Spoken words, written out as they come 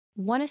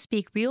Want to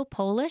speak real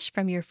Polish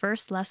from your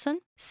first lesson?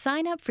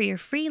 Sign up for your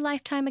free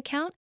lifetime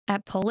account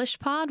at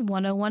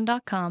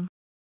polishpod101.com.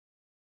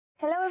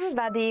 Hello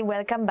everybody,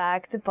 welcome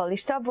back to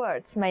Polish Top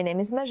Words. My name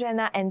is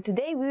Marzena and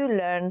today we will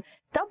learn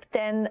top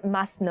 10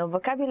 must-know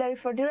vocabulary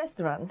for the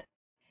restaurant.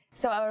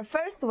 So our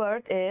first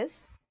word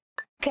is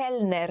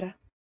kellner,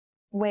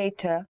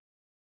 waiter,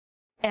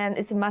 and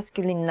it's a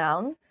masculine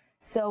noun.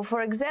 So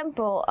for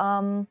example,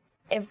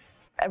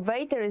 if a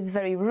waiter is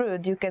very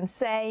rude, you can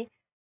say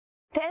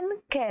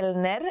ten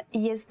kelner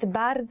jest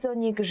bardzo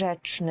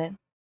niegrzeczny.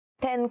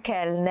 Ten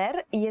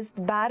kelner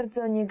jest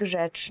bardzo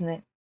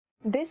niegrzeczny.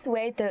 This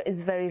waiter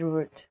is very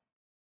rude.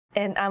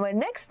 And our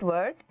next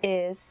word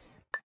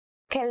is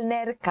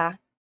kelnerka,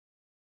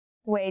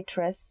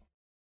 waitress.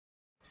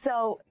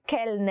 So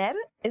kellner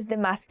is the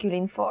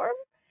masculine form,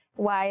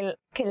 while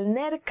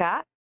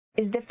kelnerka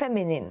is the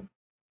feminine.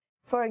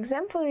 For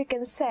example, you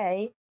can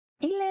say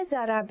ile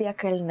zarabia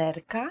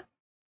kelnerka?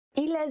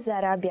 Ile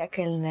zarabia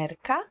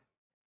kelnerka?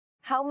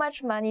 How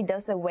much money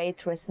does a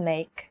waitress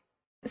make?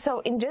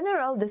 So in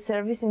general, the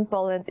service in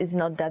Poland is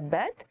not that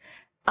bad.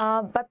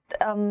 But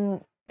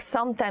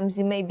sometimes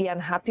you may be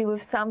unhappy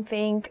with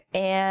something,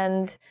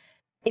 and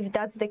if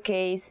that's the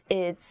case,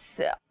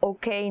 it's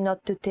okay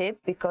not to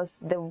tip,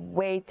 because the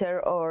waiter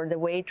or the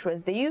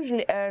waitress, they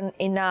usually earn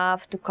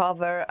enough to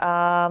cover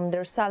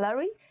their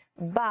salary.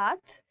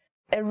 But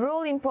a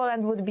rule in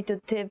Poland would be to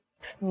tip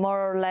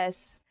more or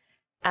less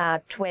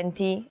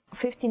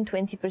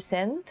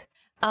 15–20%,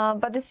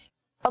 but it's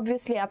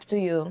obviously up to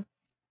you.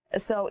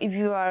 So if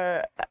you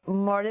are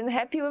more than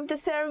happy with the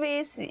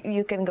service,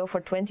 you can go for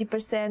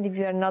 20%. If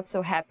you are not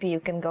so happy, you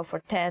can go for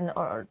 10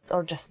 or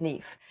just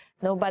leave.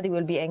 Nobody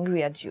will be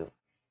angry at you.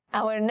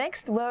 Our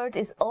next word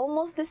is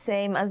almost the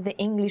same as the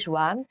English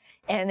one,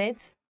 and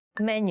it's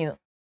menu.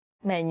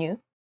 Menu.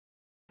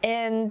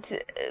 And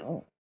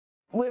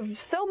with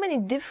so many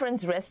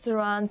different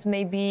restaurants,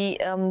 maybe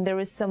there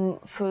is some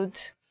food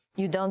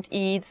you don't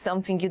eat,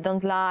 something you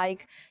don't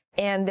like.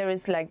 And there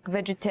is like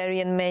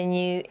vegetarian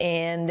menu,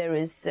 and there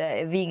is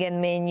a vegan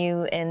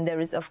menu, and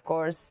there is of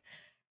course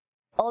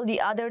all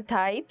the other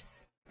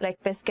types like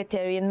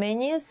pescatarian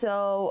menu.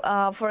 So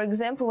for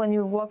example, when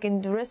you walk in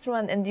the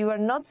restaurant and you are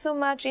not so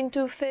much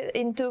into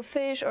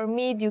fish or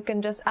meat, you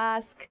can just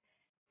ask,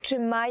 czy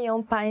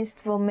mają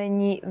państwo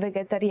menu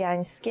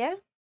wegetariańskie?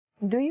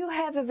 Do you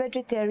have a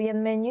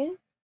vegetarian menu?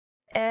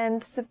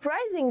 And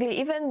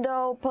surprisingly, even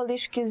though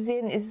Polish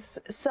cuisine is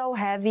so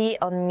heavy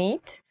on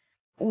meat,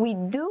 we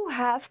do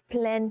have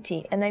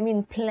plenty, and I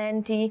mean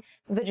plenty,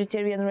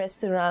 vegetarian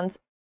restaurants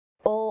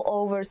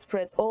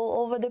spread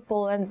all over the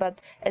Poland,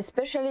 but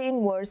especially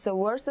in Warsaw.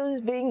 Warsaw is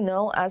being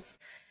known as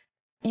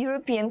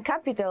European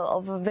capital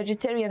of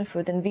vegetarian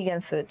food and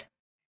vegan food.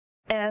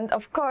 And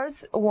of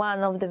course,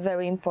 one of the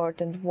very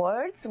important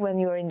words when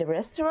you're in the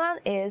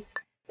restaurant is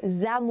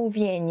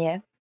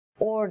zamówienie,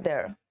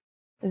 order.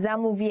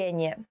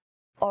 Zamówienie,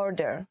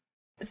 order.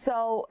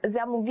 So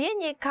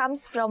zamówienie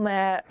comes from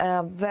a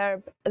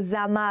verb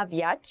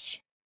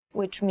zamawiać,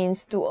 which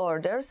means to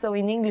order. So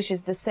in English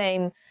it's the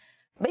same,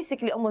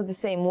 basically almost the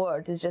same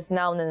word. It's just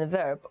noun and a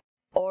verb,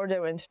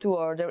 order and to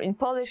order. In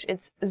Polish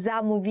it's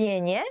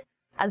zamówienie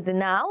as the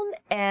noun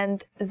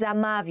and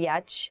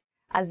zamawiać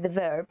as the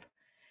verb.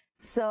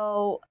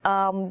 So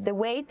the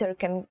waiter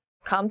can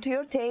come to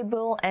your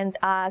table and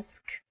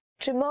ask,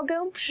 czy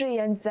mogę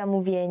przyjąć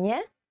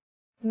zamówienie?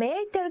 May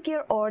I take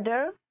your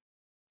order?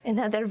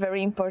 Another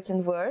very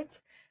important word,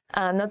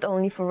 not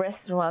only for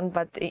restaurant,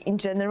 but in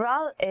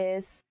general,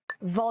 is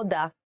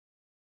woda,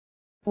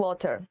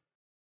 water.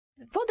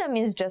 Woda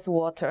means just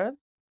water,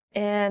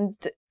 and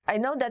I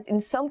know that in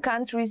some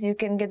countries you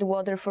can get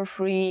water for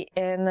free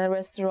in a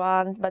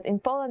restaurant, but in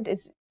Poland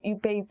you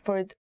pay for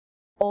it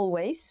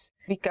always.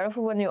 Be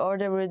careful when you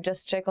order it,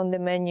 just check on the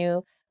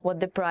menu what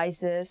the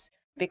price is,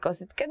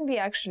 because it can be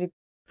actually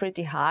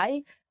pretty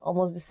high,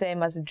 almost the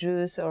same as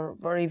juice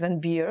or even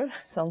beer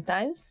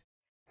sometimes.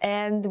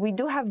 And we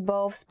do have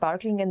both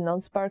sparkling and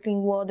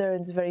non-sparkling water.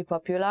 It's very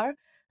popular.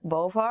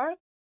 Both are.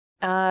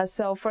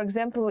 So, for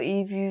example,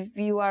 if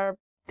you are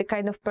the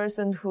kind of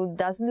person who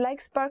doesn't like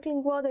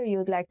sparkling water, you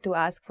would like to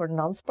ask for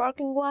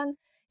non-sparkling one,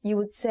 you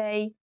would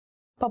say,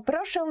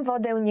 poproszę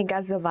wodę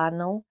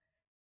niegazowaną.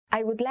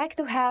 I would like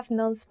to have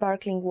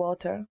non-sparkling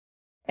water.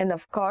 And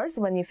of course,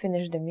 when you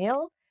finish the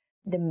meal,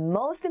 the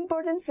most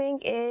important thing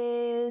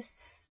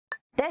is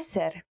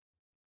dessert.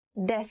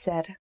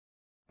 Dessert.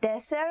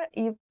 Dessert,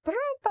 you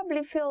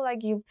probably feel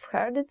like you've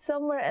heard it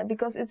somewhere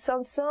because it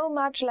sounds so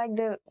much like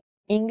the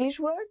English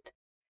word.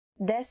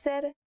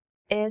 Dessert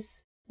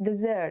is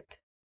dessert.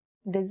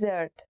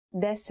 Dessert.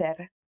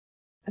 Dessert.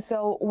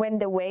 So when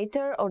the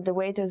waiter or the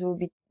waiters will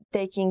be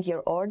taking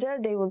your order,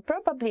 they will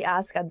probably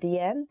ask at the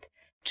end,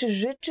 czy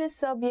życzy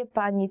sobie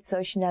pani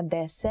coś na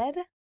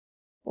deser?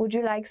 Would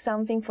you like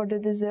something for the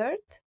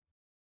dessert?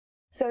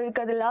 So we've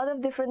got a lot of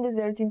different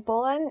desserts in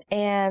Poland,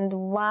 and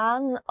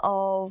one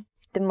of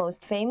the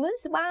most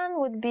famous one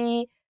would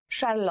be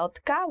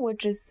szarlotka,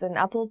 which is an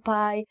apple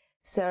pie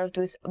served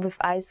with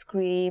ice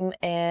cream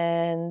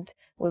and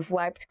with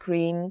whipped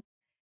cream.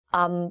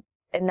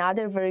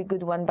 another very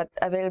good one, but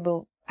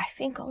available, I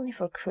think, only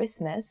for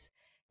Christmas,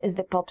 is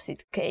the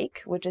popseed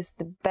cake, which is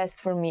the best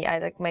for me. I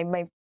like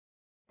my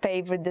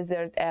favorite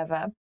dessert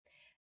ever.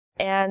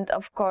 And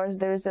of course,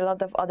 there's a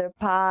lot of other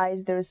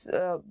pies. There's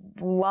a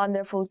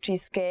wonderful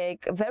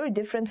cheesecake, very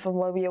different from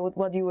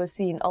what you will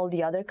see in all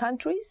the other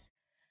countries.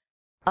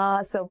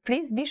 So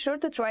please be sure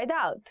to try it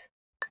out.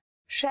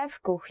 Szef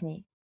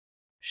kuchni.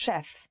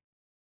 Chef.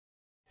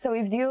 So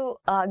if you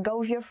go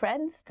with your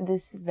friends to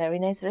this very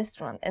nice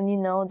restaurant and you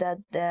know that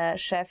the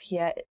chef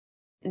here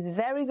is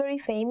very, very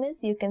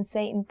famous, you can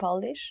say in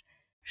Polish,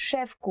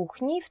 szef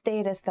kuchni w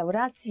tej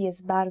restauracji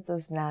jest bardzo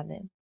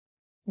znany.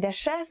 The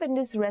chef in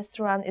this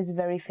restaurant is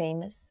very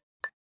famous.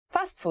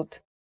 Fast food.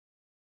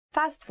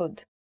 Fast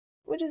food,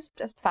 which is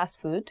just fast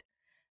food.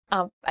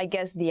 I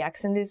guess the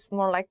accent is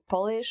more like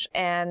Polish.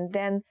 And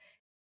then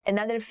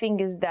another thing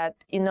is that,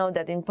 you know,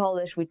 that in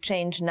Polish we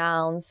change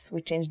nouns,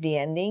 we change the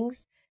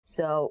endings.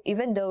 So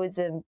even though it's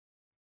an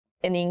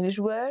English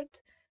word,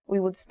 we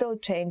would still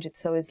change it.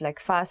 So it's like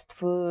fast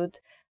food,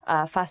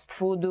 fast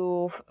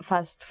foodów,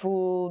 fast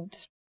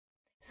food.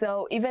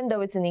 So even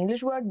though it's an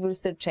English word, we'll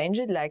still change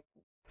it, like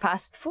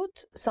fast food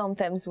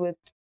sometimes would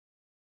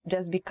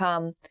just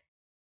become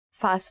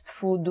fast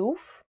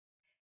foodów.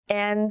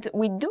 And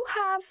we do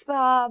have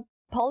a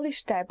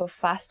Polish type of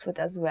fast food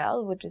as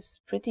well, which is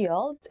pretty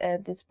old.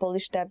 This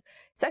Polish type,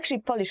 it's actually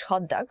Polish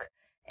hot dog,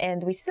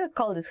 and we still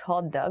call it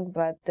hot dog,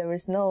 but there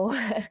is no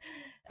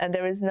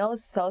there is no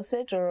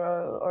sausage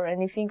or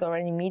anything or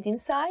any meat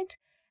inside.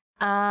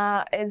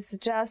 It's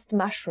just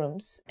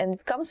mushrooms, and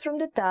it comes from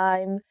the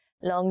time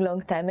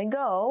long time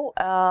ago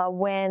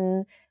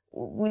when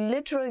we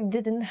literally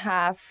didn't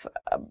have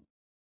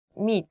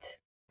meat.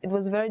 It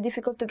was very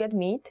difficult to get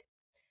meat.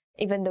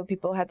 Even though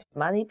people had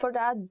money for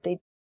that, they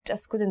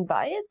just couldn't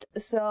buy it.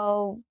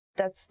 So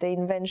that's the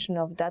invention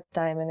of that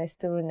time, and I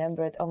still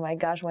remember it. Oh my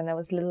gosh, when I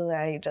was little,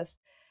 I just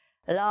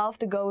loved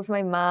to go with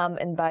my mom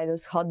and buy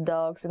those hot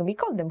dogs, and we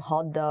called them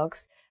hot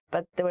dogs,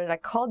 but they were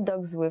like hot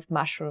dogs with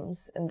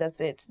mushrooms, and that's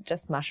it,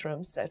 just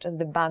mushrooms, like just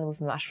the bun with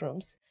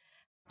mushrooms.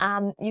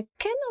 You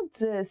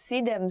cannot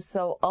see them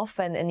so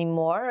often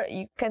anymore.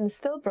 You can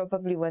still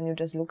probably when you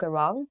just look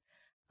around,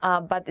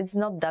 but it's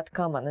not that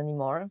common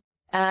anymore.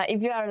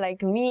 If you are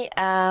like me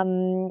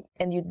and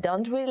you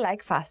don't really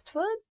like fast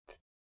food,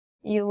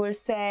 you will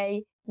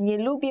say nie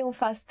lubię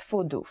fast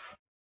foodów.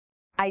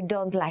 I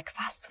don't like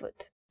fast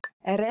food.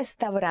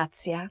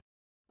 Restauracja,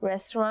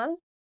 restaurant,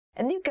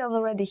 and you can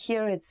already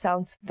hear it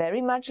sounds very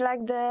much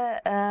like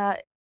the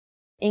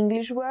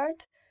English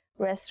word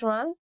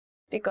restaurant,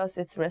 because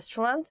it's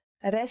restaurant.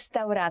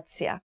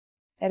 Restauracja,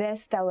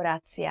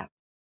 restauracja.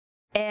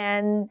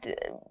 And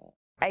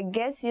I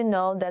guess you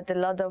know that a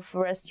lot of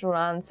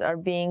restaurants are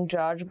being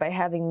judged by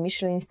having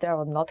Michelin star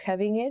or not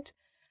having it.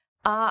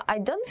 I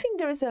don't think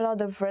there is a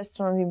lot of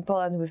restaurants in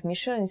Poland with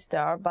Michelin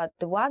star, but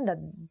the one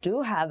that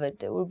do have it,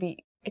 they will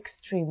be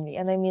extremely,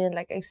 and I mean it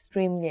like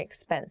extremely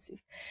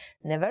expensive.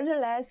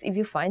 Nevertheless, if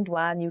you find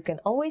one, you can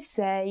always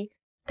say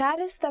ta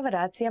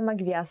restauracja ma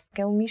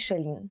gwiazdkę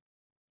Michelin.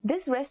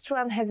 This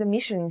restaurant has a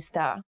Michelin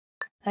star.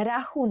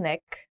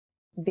 Rachunek,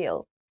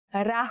 bill.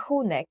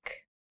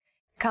 Rachunek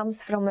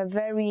comes from a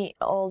very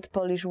old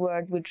Polish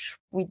word which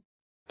we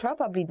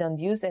probably don't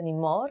use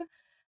anymore.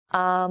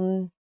 A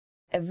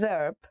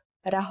verb,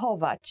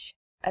 rachować.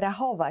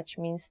 Rachować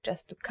means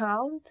just to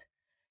count.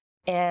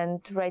 And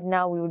right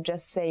now we would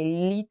just say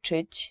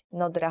liczyć,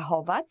 not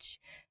rachować.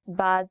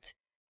 But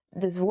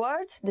this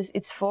word,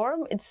 its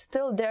form, it's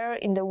still there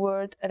in the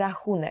word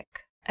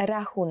rachunek.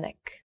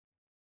 Rachunek.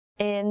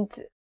 And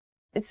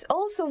it's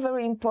also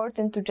very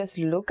important to just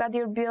look at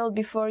your bill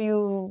before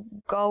you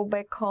go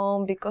back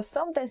home, because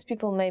sometimes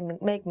people may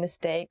make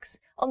mistakes,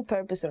 on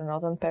purpose or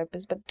not on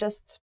purpose, but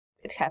just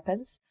it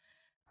happens.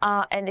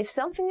 And if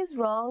something is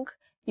wrong,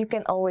 you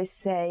can always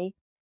say,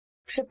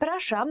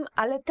 przepraszam,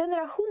 ale ten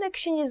rachunek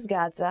się nie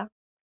zgadza.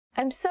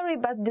 I'm sorry,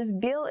 but this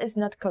bill is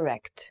not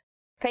correct.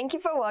 Thank you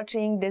for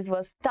watching. This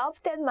was Top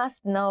 10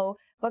 Must Know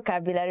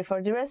Vocabulary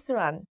for the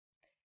Restaurant.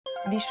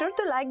 Be sure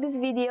to like this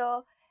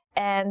video.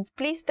 And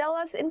please tell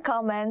us in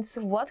comments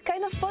what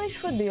kind of Polish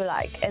food do you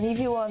like. And if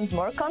you want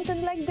more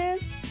content like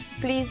this,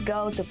 please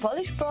go to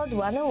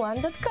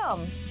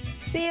polishpod101.com.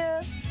 See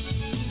you!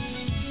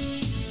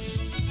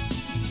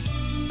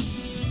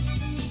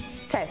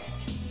 Cześć,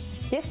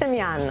 jestem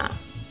Joanna.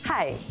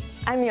 Hi,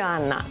 I'm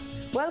Joanna.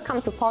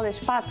 Welcome to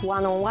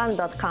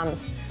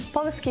polishpod101.com's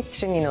Polski w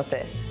 3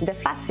 minuty, the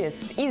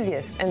fastest,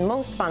 easiest and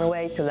most fun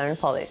way to learn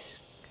Polish.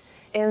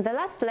 In the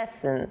last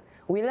lesson,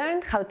 we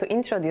learned how to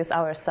introduce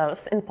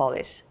ourselves in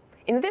Polish.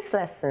 In this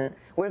lesson,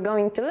 we're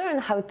going to learn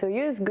how to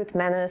use good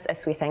manners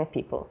as we thank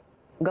people.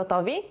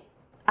 Gotowi?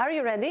 Are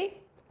you ready?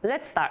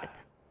 Let's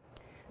start.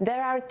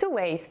 There are 2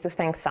 ways to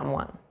thank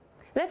someone.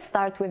 Let's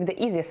start with the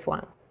easiest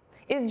one.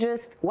 It's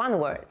just one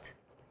word.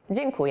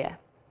 Dziękuję.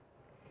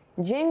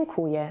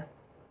 Dziękuję.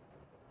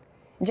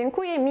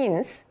 Dziękuję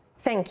means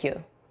thank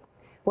you.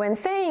 When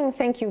saying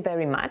thank you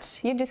very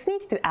much, you just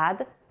need to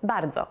add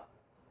bardzo.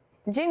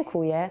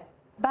 Dziękuję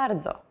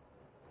bardzo.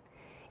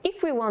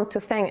 If we want to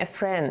thank a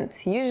friend,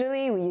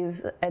 usually we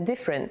use a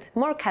different,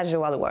 more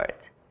casual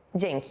word.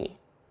 Dzięki.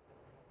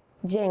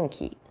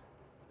 Dzięki.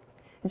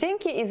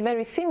 Dzięki is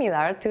very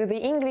similar to the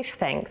English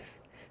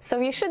thanks, so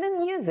you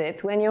shouldn't use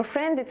it when your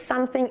friend did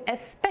something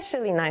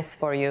especially nice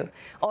for you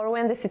or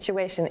when the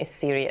situation is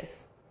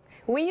serious.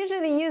 We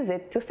usually use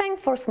it to thank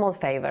for small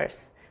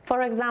favors.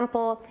 For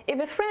example, if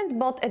a friend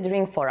bought a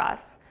drink for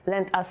us,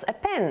 lent us a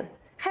pen,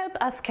 helped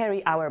us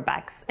carry our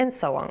bags, and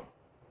so on.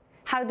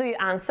 How do you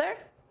answer?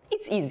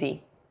 It's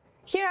easy.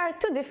 Here are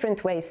two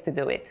different ways to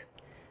do it.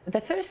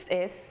 The first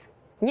is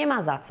nie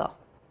ma za co.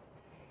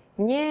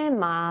 Nie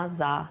ma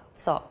za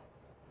co.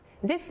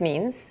 This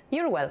means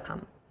you're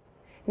welcome.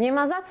 Nie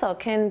ma za co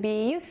can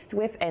be used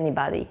with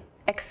anybody,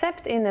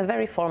 except in a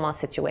very formal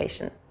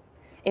situation.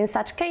 In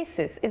such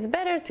cases, it's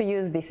better to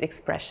use this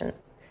expression.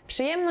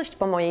 Przyjemność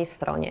po mojej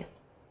stronie.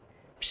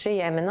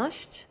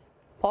 Przyjemność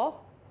po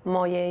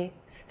mojej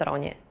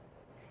stronie.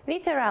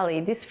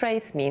 Literally, this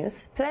phrase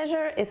means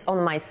pleasure is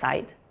on my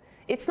side.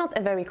 It's not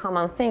a very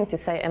common thing to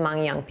say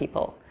among young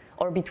people,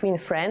 or between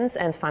friends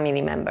and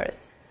family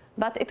members.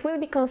 But it will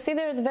be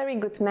considered very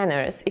good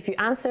manners if you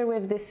answer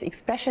with this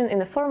expression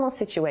in a formal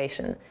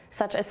situation,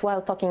 such as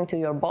while talking to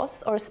your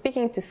boss or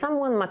speaking to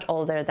someone much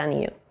older than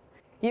you.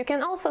 You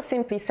can also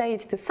simply say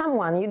it to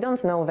someone you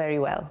don't know very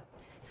well.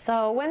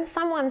 So when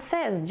someone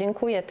says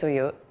dziękuję to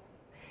you,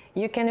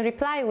 you can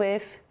reply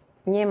with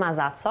nie ma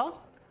za co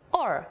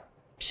or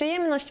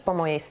przyjemność po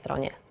mojej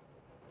stronie.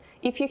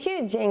 If you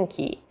hear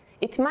dzięki,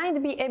 it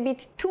might be a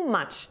bit too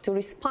much to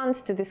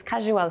respond to this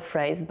casual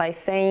phrase by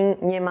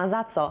saying nie ma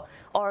za co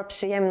or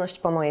przyjemność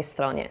po mojej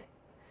stronie.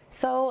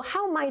 So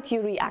how might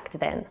you react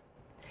then?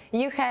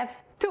 You have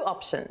two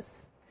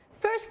options.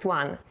 First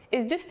one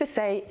is just to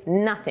say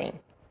nothing.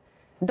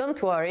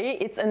 Don't worry,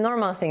 it's a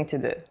normal thing to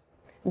do.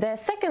 The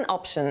second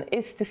option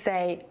is to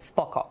say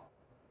spoko.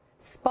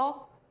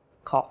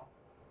 Spoko.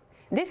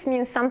 This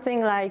means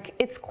something like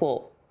it's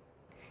cool.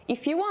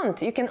 If you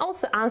want, you can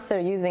also answer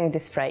using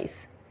this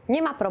phrase.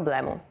 Nie ma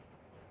problemu.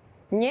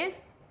 Nie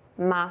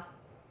ma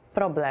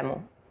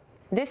problemu.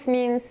 This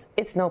means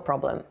it's no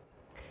problem.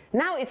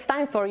 Now it's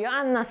time for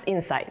Joanna's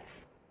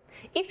insights.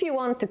 If you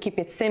want to keep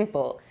it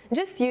simple,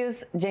 just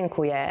use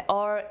dziękuję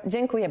or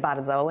dziękuję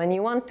bardzo when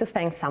you want to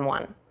thank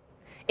someone.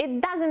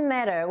 It doesn't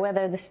matter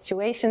whether the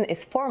situation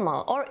is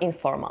formal or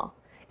informal.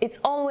 It's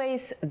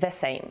always the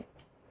same.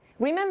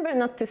 Remember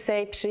not to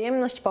say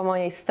przyjemność po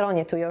mojej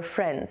stronie to your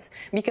friends,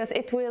 because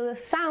it will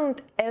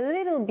sound a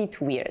little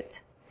bit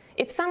weird.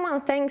 If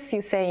someone thanks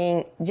you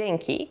saying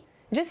dzięki,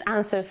 just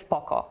answer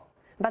spoko.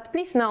 But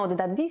please note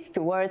that these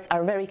two words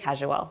are very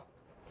casual.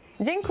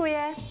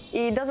 Dziękuję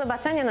i do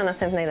zobaczenia na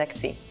następnej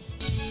lekcji.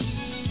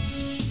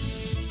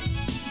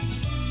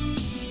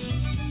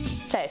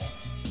 Cześć,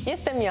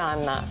 jestem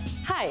Joanna.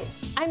 Hi,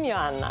 I'm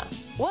Joanna.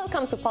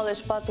 Welcome to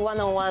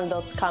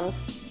PolishPod101.com's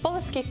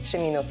Polski w 3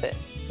 minuty,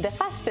 the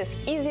fastest,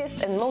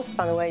 easiest and most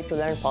fun way to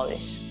learn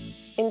Polish.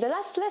 In the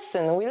last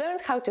lesson, we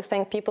learned how to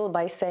thank people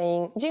by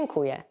saying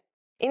dziękuję.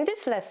 In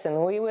this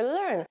lesson, we will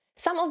learn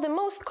some of the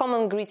most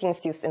common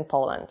greetings used in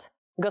Poland.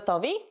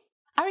 Gotowi?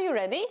 Are you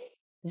ready?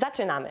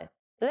 Zaczynamy.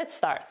 Let's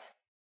start.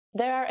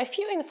 There are a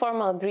few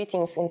informal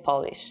greetings in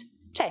Polish.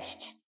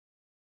 Cześć.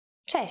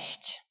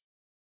 Cześć.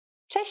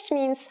 Cześć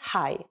means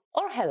hi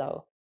or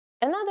hello.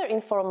 Another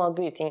informal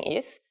greeting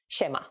is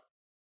siema.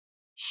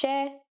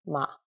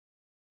 Siema.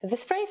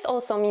 This phrase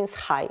also means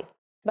hi,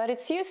 but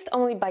it's used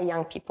only by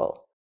young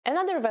people.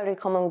 Another very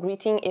common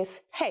greeting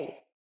is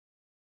hej.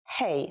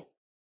 Hej.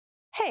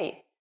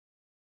 Hey.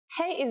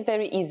 Hey is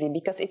very easy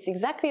because it's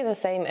exactly the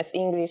same as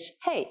English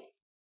hey.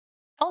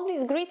 All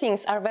these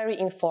greetings are very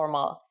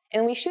informal,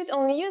 and we should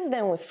only use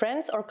them with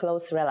friends or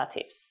close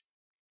relatives.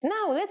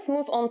 Now let's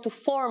move on to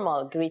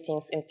formal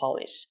greetings in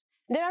Polish.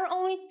 There are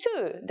only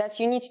two that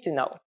you need to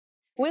know.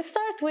 We'll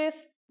start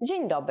with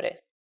dzień dobry.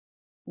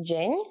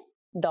 Dzień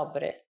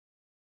dobry.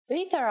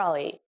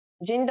 Literally,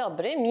 dzień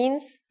dobry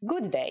means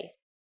good day.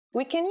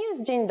 We can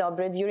use dzień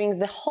dobry during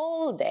the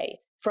whole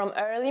day, from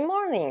early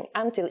morning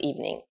until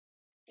evening.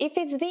 If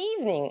it's the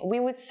evening, we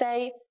would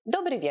say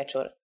dobry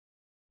wieczór.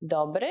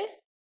 Dobry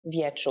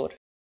wieczór.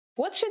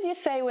 What should you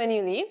say when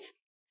you leave?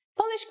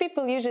 Polish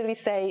people usually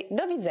say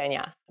do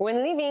widzenia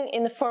when living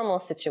in a formal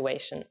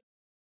situation.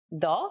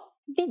 Do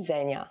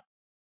widzenia.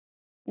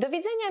 Do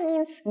widzenia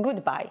means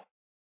goodbye.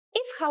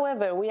 If,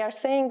 however, we are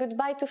saying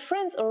goodbye to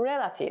friends or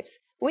relatives,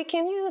 we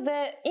can use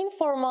the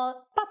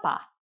informal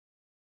papa.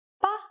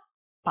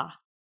 Pa,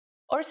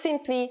 or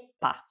simply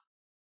pa.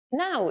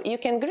 Now you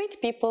can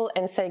greet people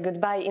and say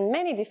goodbye in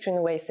many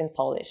different ways in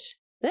Polish.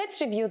 Let's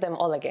review them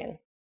all again.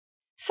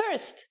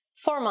 First,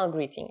 formal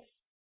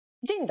greetings.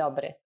 Dzień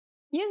dobry.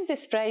 Use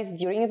this phrase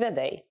during the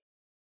day.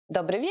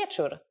 Dobry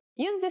wieczór.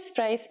 Use this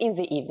phrase in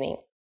the evening.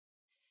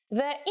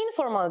 The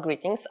informal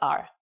greetings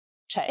are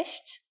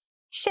cześć,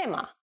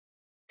 siema,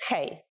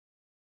 hej.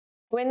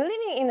 When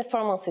living in a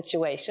formal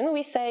situation,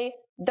 we say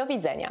do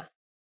widzenia.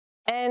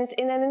 And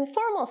in an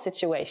informal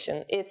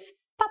situation, it's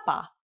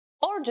papa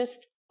or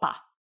just pa.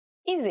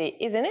 Easy,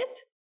 isn't it?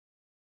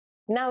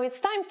 Now it's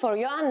time for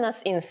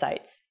Joanna's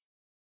insights.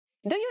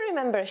 Do you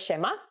remember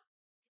siema?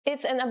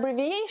 It's an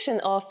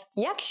abbreviation of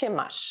jak się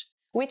masz,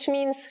 which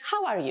means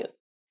how are you?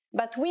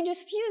 But we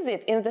just use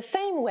it in the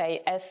same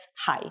way as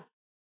hi.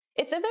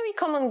 It's a very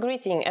common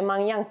greeting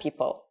among young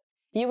people.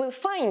 You will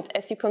find,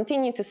 as you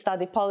continue to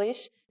study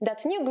Polish,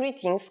 that new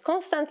greetings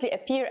constantly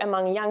appear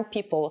among young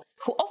people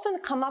who often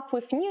come up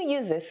with new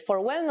uses for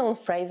well-known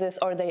phrases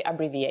or their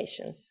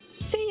abbreviations.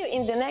 See you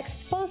in the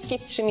next Polski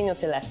w 3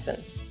 minuty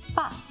lesson.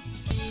 Pa!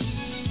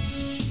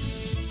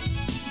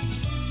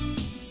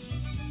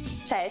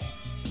 Cześć,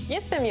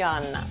 jestem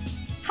Joanna.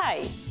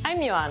 Hi,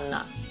 I'm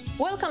Joanna.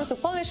 Welcome to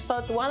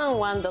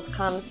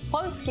PolishPod1on1.com's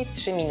Polski w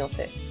 3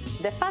 minuty,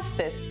 the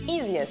fastest,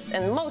 easiest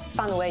and most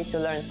fun way to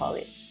learn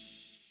Polish.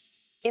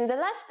 In the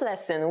last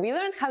lesson, we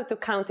learned how to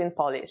count in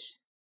Polish.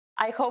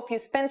 I hope you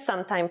spent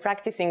some time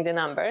practicing the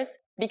numbers,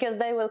 because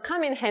they will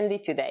come in handy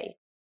today.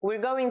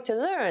 We're going to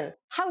learn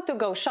how to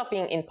go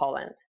shopping in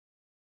Poland.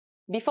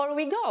 Before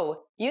we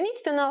go, you need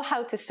to know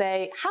how to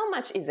say how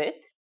much is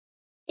it?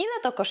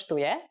 Ile to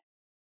kosztuje?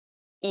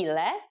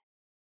 Ile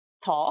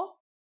to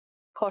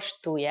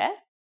kosztuje?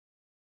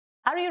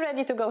 Are you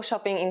ready to go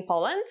shopping in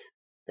Poland?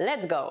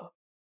 Let's go!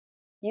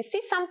 You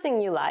see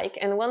something you like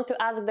and want to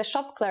ask the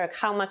shop clerk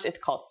how much it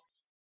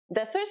costs.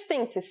 The first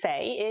thing to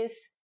say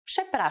is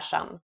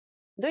przepraszam.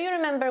 Do you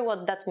remember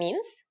what that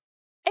means?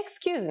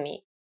 Excuse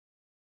me.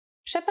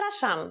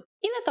 Przepraszam,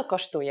 ile to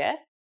kosztuje?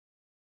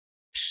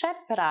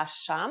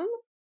 Przepraszam,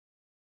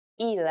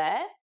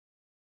 ile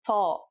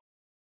to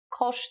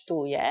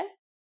kosztuje?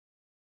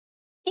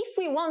 If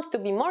we want to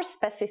be more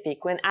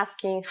specific when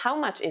asking how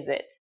much is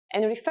it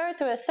and refer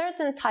to a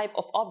certain type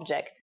of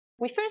object,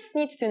 we first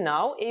need to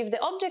know if the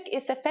object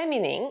is a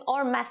feminine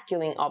or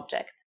masculine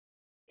object.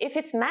 If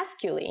it's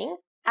masculine,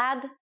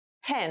 add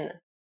ten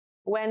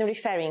when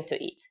referring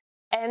to it,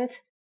 and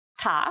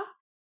ta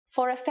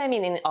for a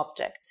feminine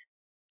object,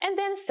 and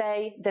then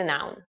say the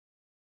noun.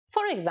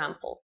 For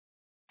example,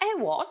 a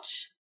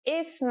watch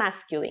is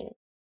masculine.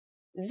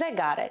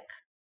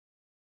 Zegarek.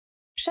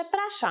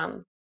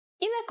 Przepraszam,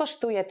 ile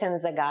kosztuje ten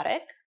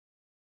zegarek?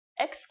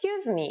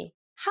 Excuse me,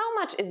 how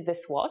much is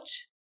this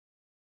watch?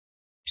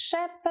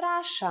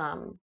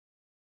 Przepraszam,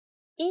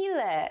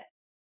 ile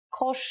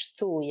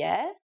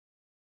kosztuje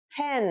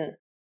ten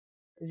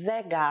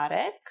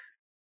zegarek?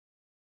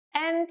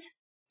 And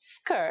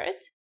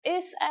skirt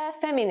is a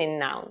feminine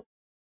noun.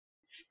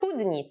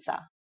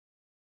 Spódnica.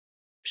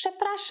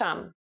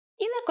 Przepraszam,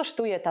 ile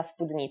kosztuje ta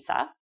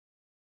spódnica?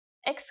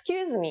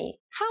 Excuse me,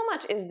 how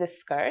much is this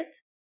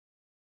skirt?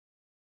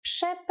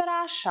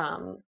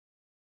 Przepraszam,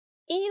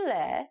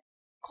 ile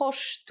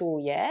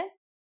kosztuje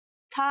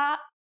ta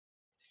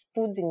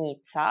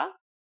spódnica?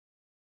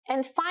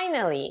 And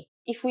finally,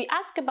 if we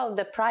ask about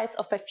the price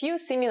of a few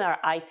similar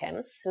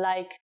items,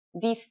 like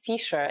these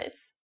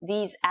t-shirts,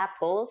 these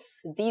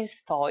apples,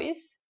 these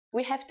toys,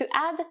 we have to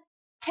add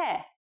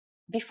te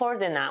before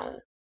the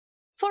noun.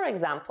 For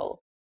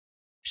example,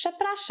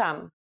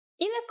 przepraszam,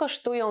 ile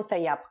kosztują te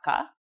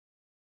jabłka?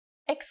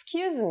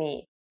 Excuse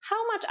me,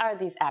 how much are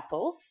these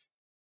apples?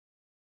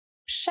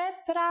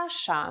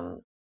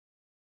 Przepraszam,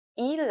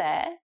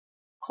 ile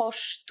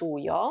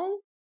kosztują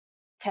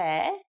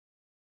te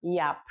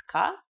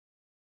jabłka?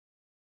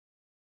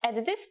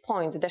 At this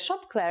point, the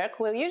shop clerk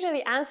will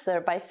usually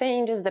answer by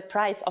saying just the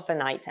price of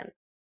an item.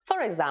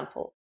 For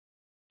example,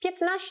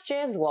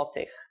 15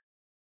 złotych,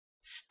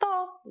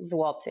 100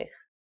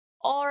 złotych,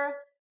 or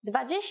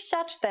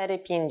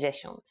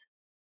 24,50.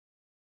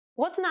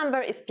 What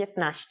number is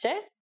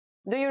 15?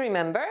 Do you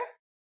remember?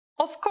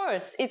 Of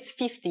course, it's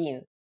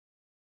 15.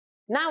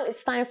 Now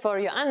it's time for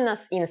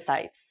Joanna's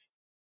insights.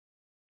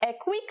 A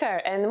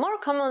quicker and more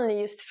commonly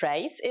used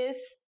phrase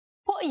is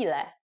po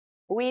ile,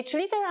 which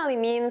literally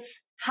means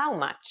how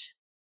much.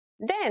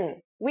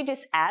 Then we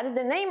just add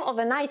the name of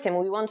an item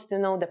we want to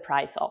know the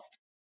price of.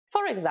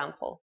 For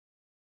example,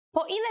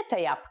 po ile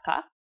te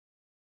jabłka?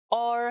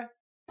 Or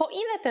po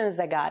ile ten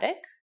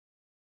zegarek?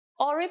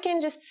 Or you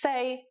can just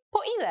say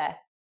po ile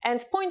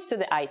and point to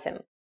the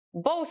item.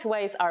 Both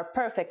ways are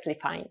perfectly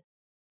fine.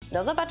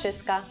 Do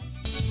zobaczyska!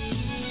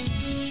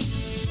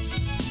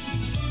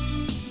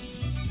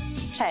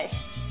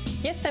 Cześć,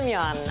 jestem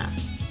Joanna.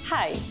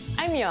 Hi,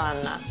 I'm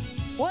Joanna.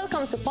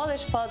 Welcome to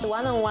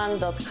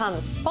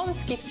PolishPod1on1.com's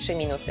Polski w 3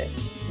 minuty,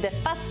 the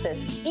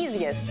fastest,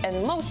 easiest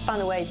and most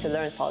fun way to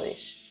learn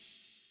Polish.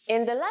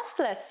 In the last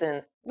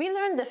lesson, we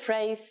learned the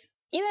phrase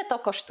ile to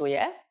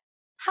kosztuje?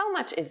 How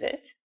much is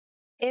it?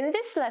 In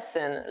this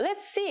lesson,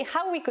 let's see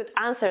how we could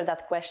answer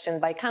that question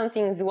by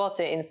counting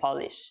złoty in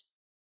Polish.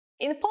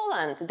 In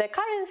Poland, the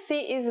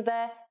currency is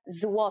the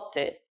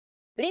złoty.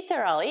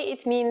 Literally,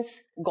 it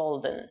means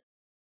golden.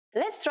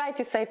 Let's try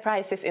to say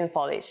prices in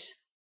Polish.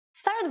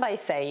 Start by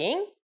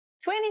saying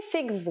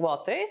 26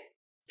 złotych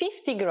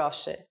 50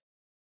 groszy.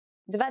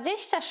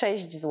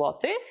 26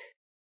 złotych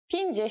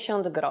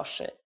 50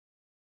 groszy.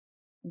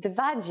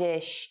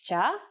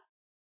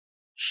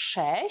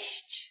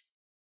 26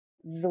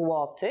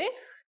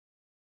 złotych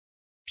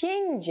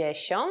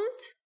 50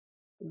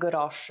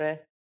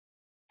 groszy.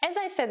 As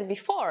I said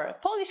before,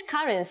 Polish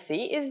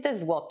currency is the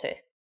złoty.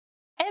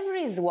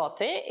 Every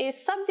złoty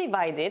is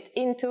subdivided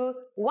into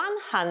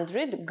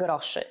 100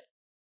 groszy.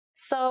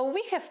 So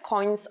we have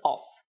coins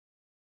of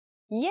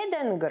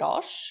 1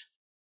 grosz,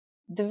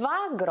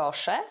 2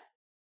 grosze,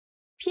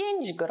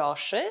 5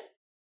 groszy,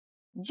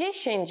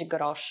 10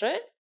 groszy,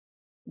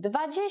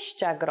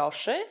 20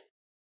 groszy,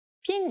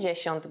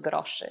 50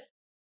 groszy.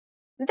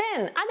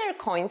 Then other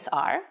coins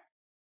are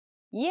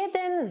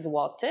 1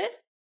 złoty,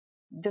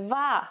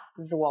 2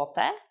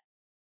 złote,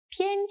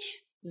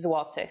 5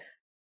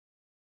 złotych.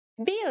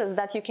 Bills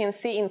that you can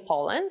see in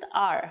Poland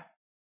are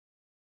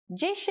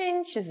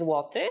 10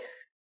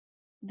 złotych,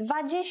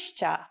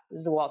 20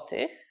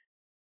 złotych,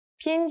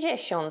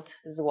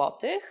 50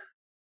 złotych,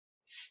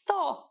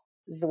 100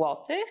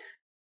 złotych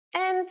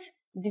and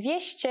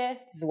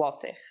 200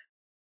 złotych.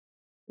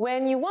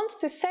 When you want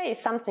to say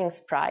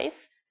something's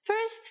price,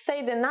 first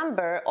say the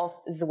number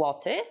of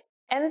złoty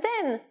and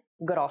then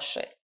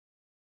groszy.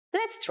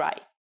 Let's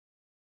try.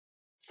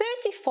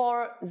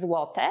 34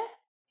 złote,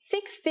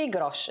 60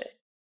 groszy.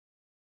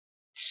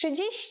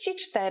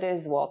 34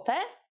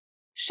 złote,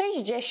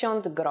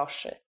 60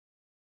 groszy.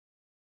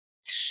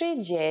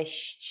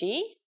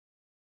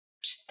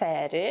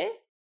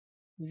 34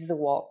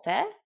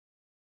 złote,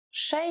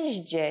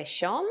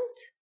 60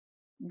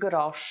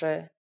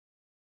 groszy.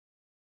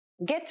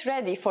 Get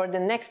ready for the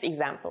next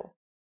example.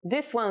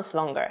 This one's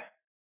longer.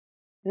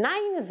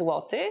 9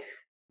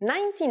 złotych,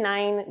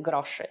 99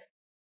 groszy.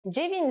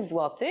 9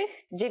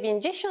 złotych,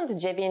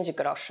 99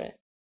 groszy.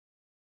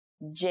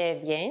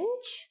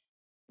 9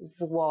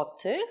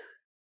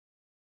 złotych,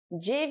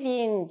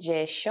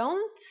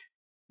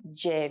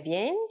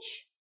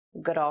 99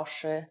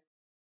 groszy.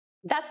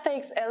 That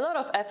takes a lot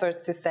of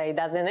effort to say,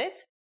 doesn't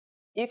it?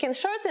 You can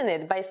shorten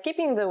it by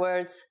skipping the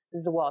words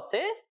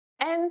złoty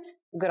and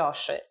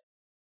groszy.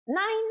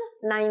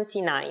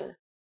 9,99.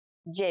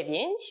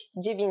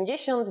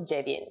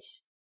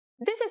 9,99.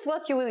 This is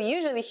what you will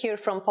usually hear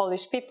from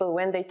Polish people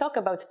when they talk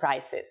about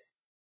prices.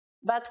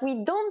 But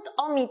we don't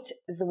omit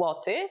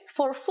złoty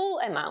for full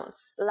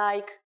amounts,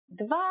 like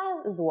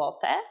 2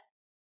 złote,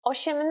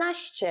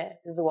 18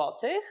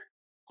 złotych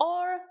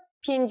or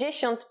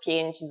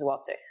 55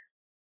 złotych.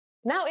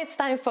 Now it's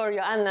time for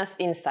Joanna's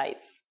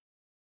insights.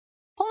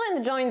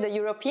 Poland joined the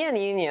European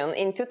Union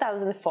in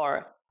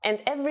 2004, and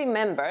every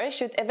member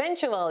should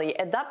eventually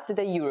adopt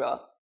the euro.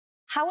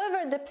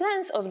 However, the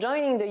plans of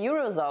joining the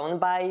Eurozone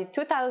by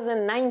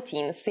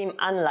 2019 seem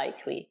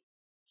unlikely.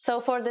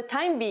 So for the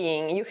time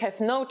being, you have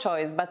no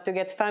choice but to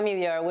get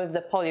familiar with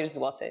the Polish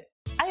złoty.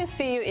 I'll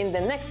see you in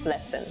the next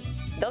lesson.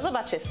 Do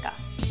zobaczyska!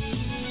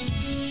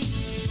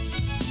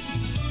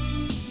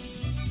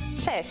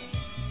 Cześć,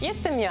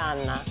 jestem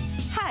Joanna.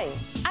 Hi,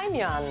 I'm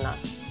Joanna.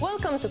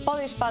 Welcome to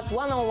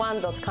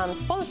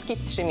PolishPad101.com's Polski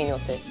w 3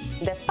 minuty,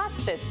 the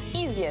fastest,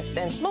 easiest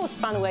and most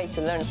fun way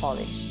to learn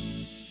Polish.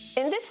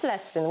 In this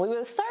lesson, we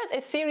will start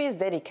a series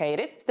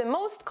dedicated to the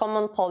most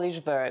common Polish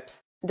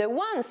verbs, the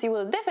ones you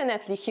will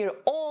definitely hear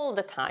all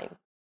the time.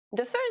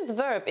 The first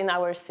verb in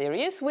our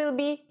series will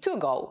be to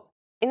go.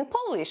 In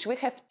Polish, we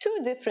have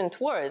 2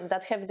 different words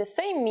that have the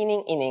same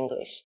meaning in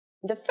English.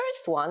 The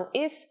first one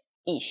is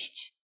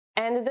iść,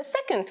 and the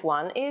second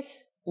one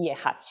is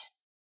jechać.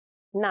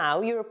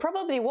 Now, you're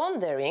probably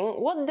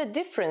wondering what the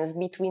difference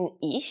between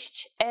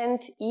iść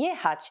and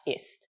jechać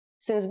is,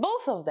 since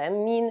both of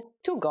them mean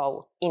to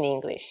go in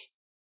English.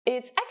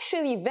 It's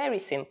actually very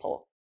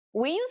simple.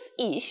 We use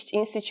iść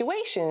in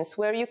situations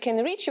where you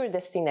can reach your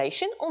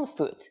destination on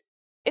foot.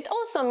 It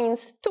also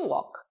means to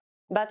walk.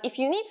 But if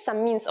you need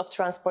some means of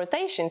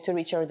transportation to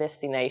reach your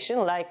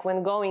destination, like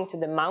when going to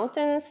the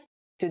mountains,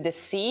 to the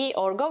sea,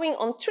 or going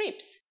on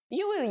trips,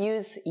 you will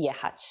use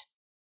jechać.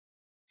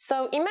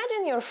 So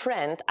imagine your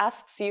friend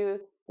asks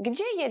you,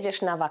 gdzie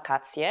jedziesz na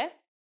wakacje?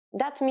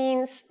 That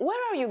means,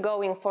 where are you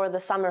going for the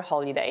summer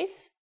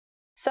holidays?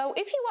 So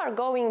if you are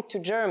going to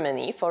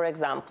Germany, for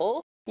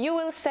example, you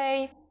will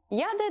say,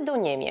 jadę do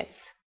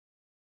Niemiec.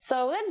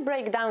 So let's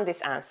break down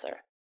this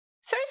answer.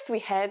 First we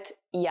had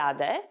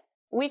jadę,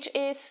 which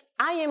is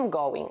I am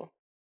going.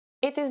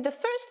 It is the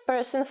first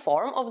person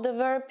form of the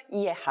verb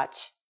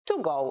jechać,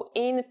 to go,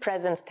 in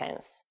present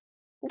tense.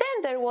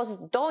 Then there was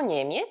do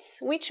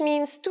Niemiec, which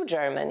means to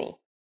Germany.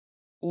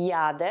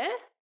 Jadę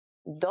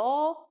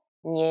do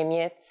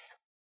Niemiec.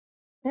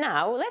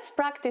 Now let's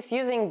practice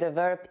using the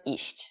verb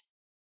iść.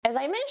 As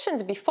I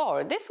mentioned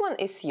before, this one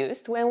is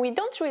used when we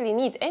don't really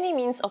need any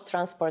means of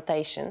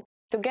transportation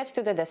to get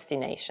to the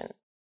destination.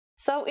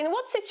 So in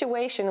what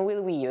situation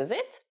will we use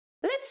it?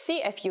 Let's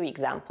see a few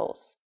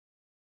examples.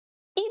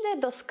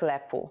 Idę do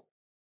sklepu.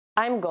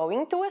 I'm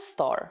going to a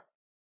store.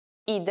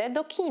 Idę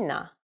do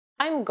kina.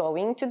 I'm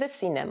going to the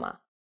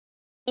cinema.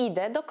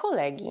 Idę do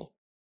kolegi.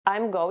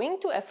 I'm going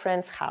to a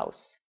friend's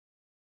house.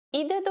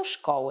 Idę do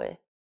szkoły.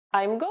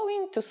 I'm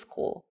going to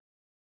school.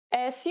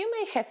 As you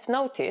may have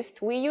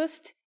noticed, we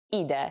used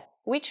idę,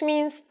 which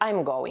means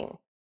I'm going.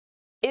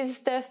 It's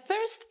the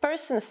first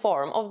person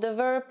form of the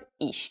verb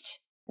iść,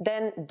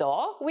 then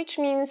do, which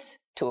means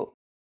to,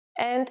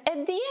 and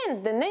at the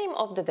end, the name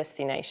of the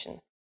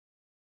destination.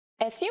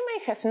 As you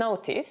may have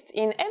noticed,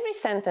 in every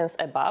sentence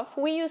above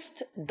we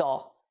used do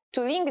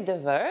to link the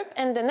verb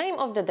and the name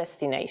of the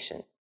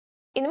destination.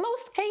 In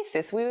most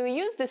cases we will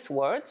use this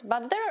word,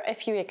 but there are a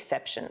few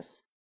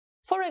exceptions.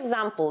 For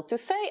example, to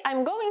say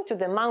I'm going to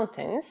the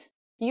mountains,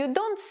 you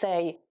don't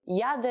say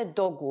jadę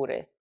do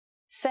góry.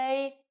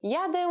 Say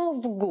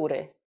jadę w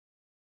góry.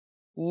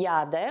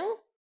 Jadę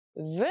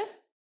w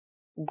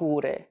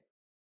góry.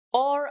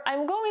 Or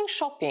I'm going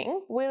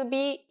shopping will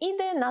be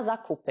idę na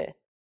zakupy.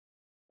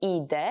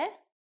 Idę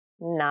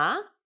na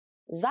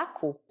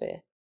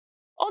zakupy.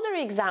 Other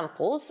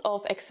examples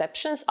of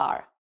exceptions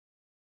are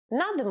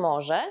nad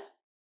morze,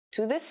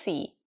 to the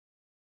sea.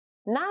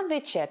 Na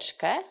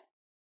wycieczkę,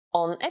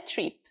 on a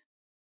trip.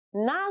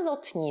 Na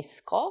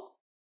lotnisko,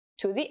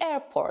 to the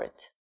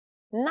airport.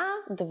 Na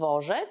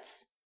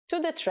dworzec, to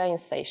the train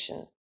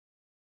station.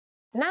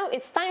 Now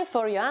it's time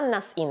for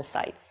Joanna's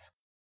insights.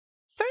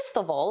 First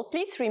of all,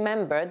 please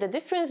remember the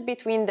difference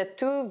between the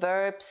two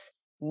verbs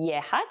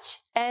jechać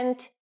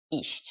and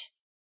iść.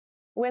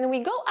 When we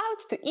go out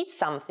to eat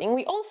something,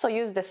 we also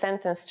use the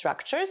sentence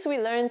structures we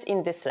learned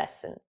in this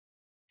lesson.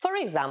 For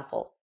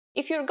example,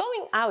 if you're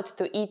going out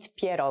to eat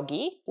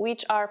pierogi,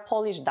 which are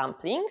Polish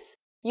dumplings,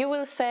 you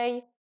will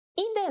say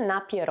idę na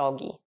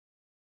pierogi.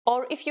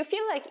 Or if you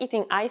feel like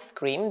eating ice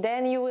cream,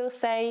 then you will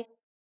say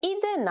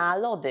idę na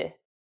lody.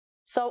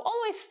 So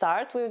always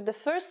start with the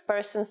first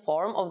person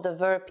form of the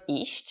verb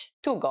iść,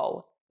 to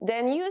go.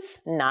 Then use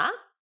na,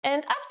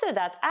 and after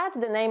that add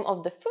the name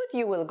of the food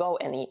you will go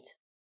and eat.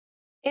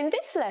 In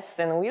this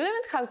lesson we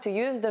learned how to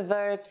use the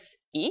verbs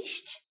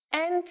iść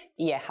and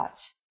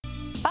jechać.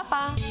 Pa,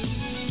 pa!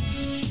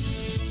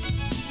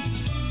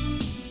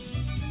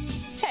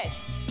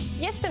 Cześć!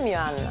 Jestem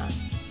Joanna.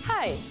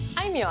 Hi,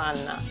 I'm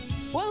Joanna.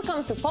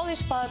 Welcome to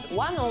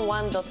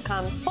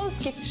PolishPod1on1.com's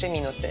Polskie w 3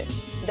 minuty,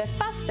 the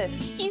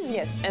fastest,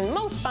 easiest and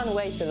most fun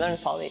way to learn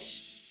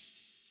Polish.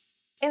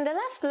 In the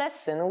last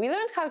lesson, we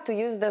learned how to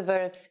use the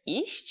verbs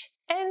iść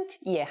and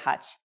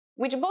jechać,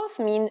 which both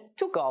mean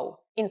to go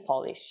in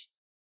Polish.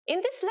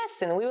 In this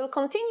lesson, we will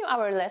continue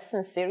our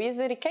lesson series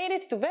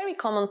dedicated to very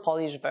common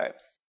Polish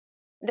verbs.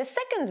 The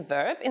second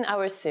verb in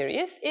our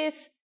series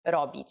is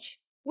robić,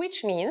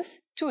 which means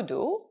to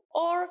do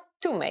or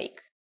to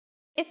make.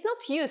 It's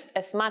not used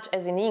as much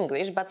as in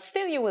English, but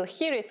still you will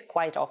hear it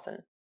quite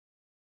often.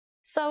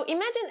 So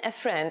imagine a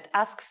friend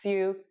asks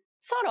you,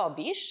 co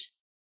robisz?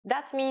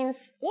 That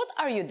means, what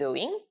are you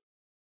doing?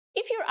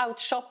 If you're out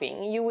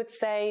shopping, you would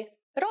say,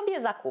 robię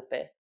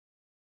zakupy.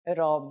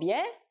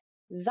 Robię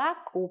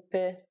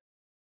zakupy.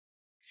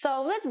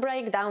 So let's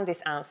break down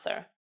this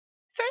answer.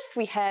 First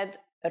we had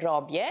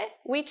robię,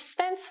 which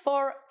stands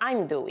for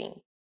I'm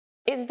doing.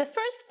 It's the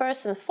first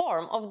person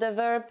form of the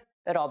verb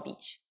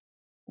robić.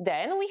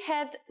 Then we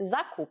had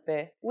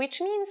zakupy,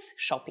 which means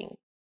shopping.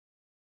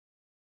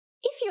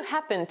 If you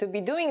happen to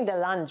be doing the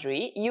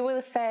laundry, you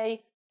will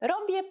say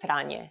robię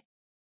pranie.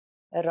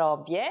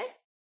 Robię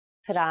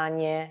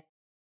pranie.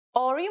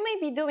 Or you may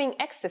be doing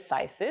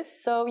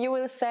exercises, so you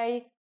will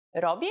say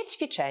robię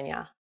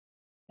ćwiczenia.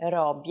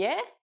 Robię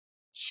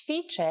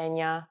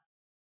ćwiczenia.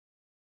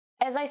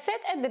 As I said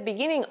at the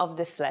beginning of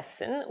this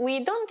lesson, we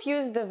don't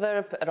use the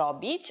verb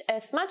robić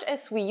as much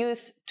as we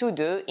use to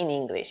do in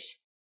English.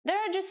 There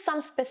are just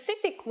some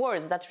specific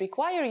words that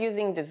require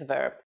using this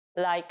verb,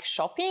 like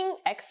shopping,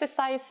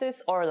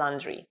 exercises, or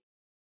laundry.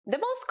 The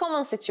most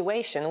common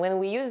situation when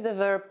we use the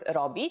verb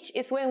robić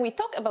is when we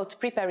talk about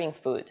preparing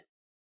food.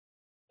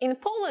 In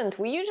Poland,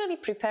 we usually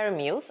prepare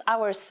meals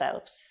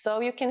ourselves, so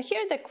you can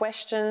hear the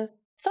question,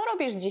 co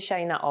robisz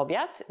dzisiaj na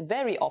obiad?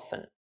 Very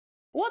often.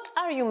 What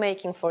are you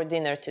making for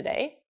dinner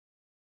today?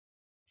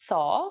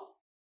 Co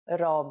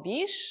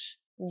robisz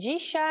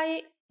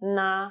dzisiaj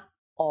na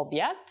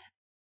obiad?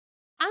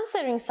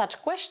 Answering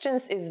such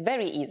questions is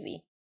very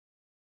easy.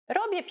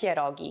 Robię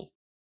pierogi.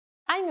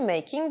 I'm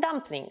making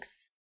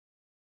dumplings.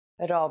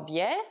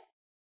 Robię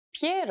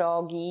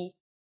pierogi.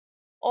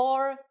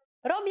 Or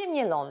robię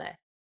mielone.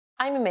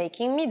 I'm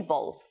making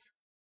meatballs.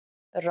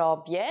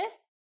 Robię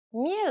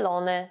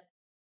mielone.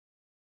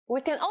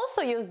 We can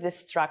also use this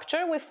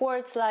structure with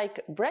words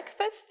like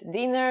breakfast,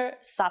 dinner,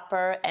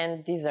 supper,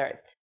 and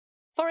dessert.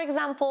 For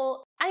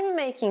example, I'm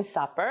making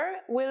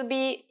supper will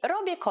be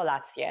robię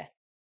kolację.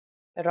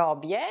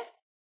 Robię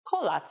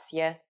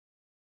kolację.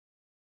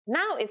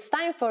 Now it's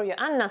time for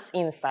Joanna's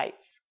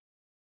insights.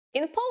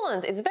 In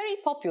Poland, it's very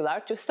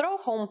popular to throw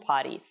home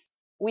parties.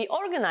 We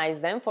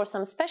organize them for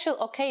some special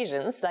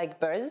occasions like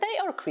birthday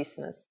or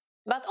Christmas,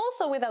 but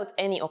also without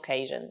any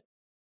occasion.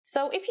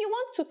 So if you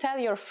want to tell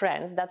your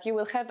friends that you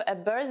will have a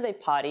birthday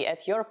party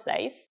at your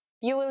place,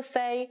 you will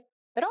say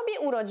robię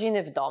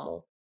urodziny w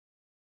domu.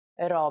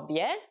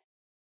 Robię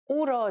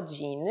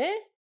urodziny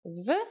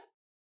w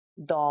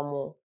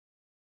domu.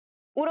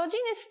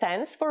 Urodziny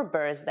stands for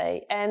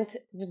birthday and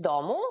w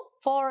domu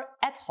for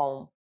at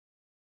home.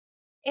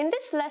 In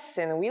this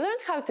lesson, we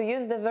learned how to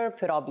use the verb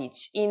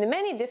robić in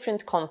many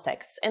different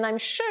contexts, and I'm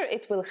sure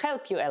it will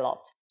help you a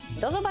lot.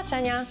 Do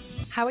zobaczenia!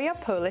 How are your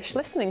Polish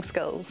listening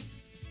skills?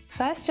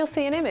 First, you'll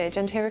see an image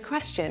and hear a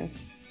question.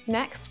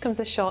 Next comes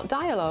a short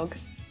dialogue.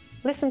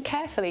 Listen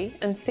carefully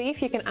and see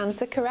if you can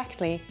answer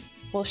correctly.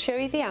 We'll show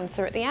you the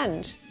answer at the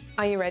end.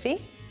 Are you ready?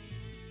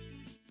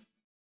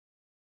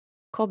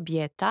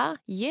 Kobieta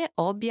je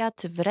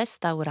obiad w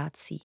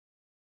restauracji.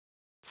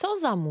 Co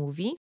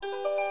zamówi?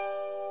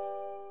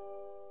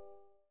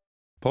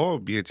 Po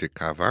obiedzie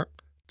kawa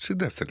czy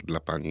deser dla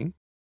pani?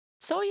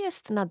 Co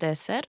jest na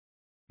deser?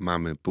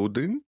 Mamy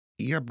budyń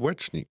i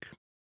jabłecznik.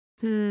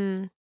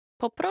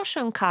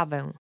 Poproszę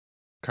kawę.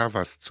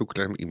 Kawa z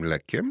cukrem i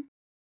mlekiem?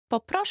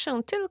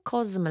 Poproszę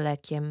tylko z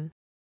mlekiem.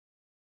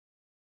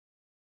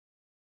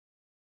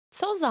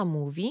 Co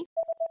zamówi?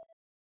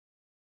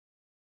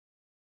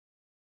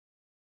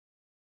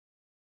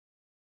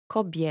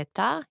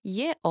 Kobieta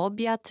je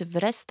obiad w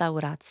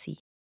restauracji.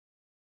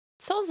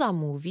 Co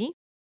zamówi?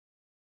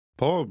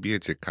 Po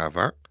obiedzie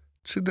kawa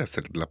czy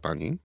deser dla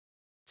pani?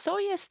 Co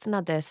jest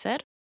na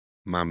deser?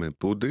 Mamy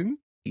budyń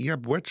i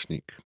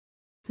jabłecznik.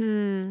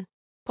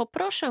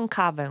 Poproszę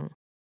kawę.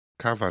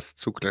 Kawa z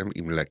cukrem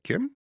i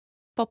mlekiem?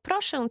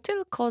 Poproszę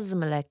tylko z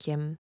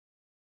mlekiem.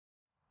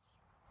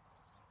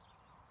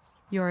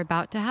 You're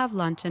about to have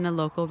lunch in a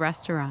local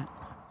restaurant.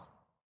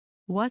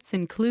 What's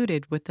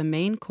included with the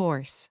main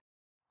course?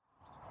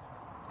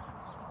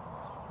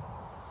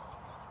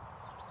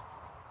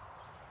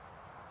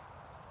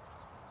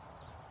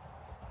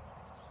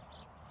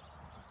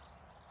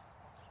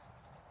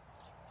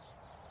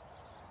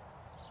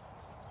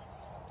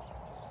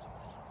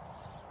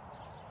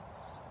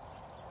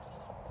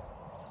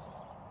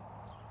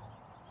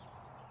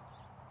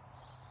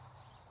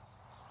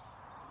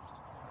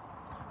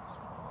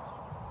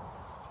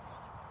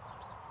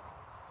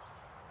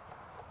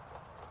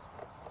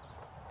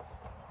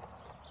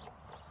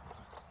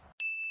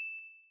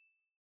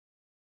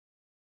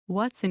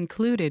 What's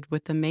included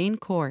with the main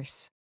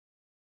course?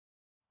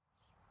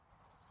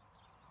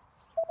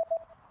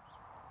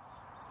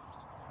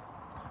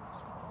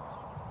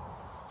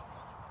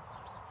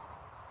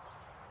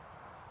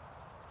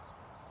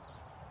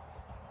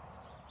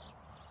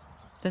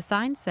 The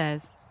sign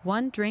says,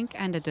 one drink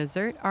and a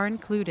dessert are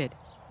included.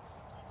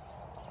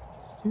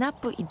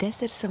 Napój i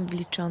deser są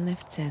wliczone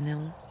w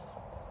cenę.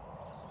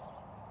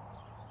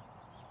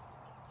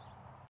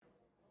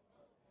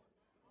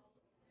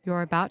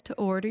 You're about to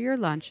order your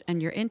lunch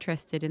and you're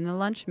interested in the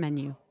lunch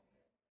menu.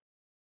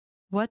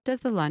 What does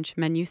the lunch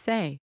menu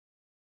say?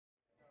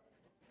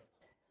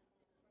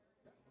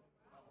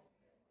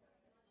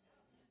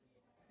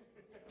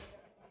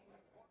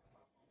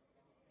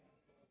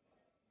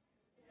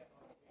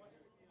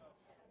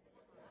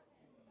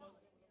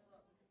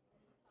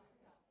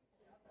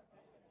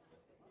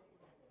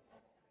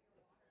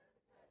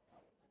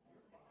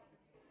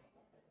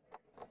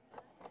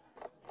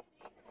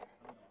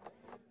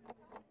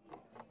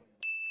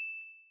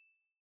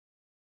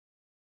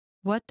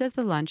 What does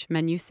the lunch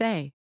menu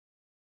say?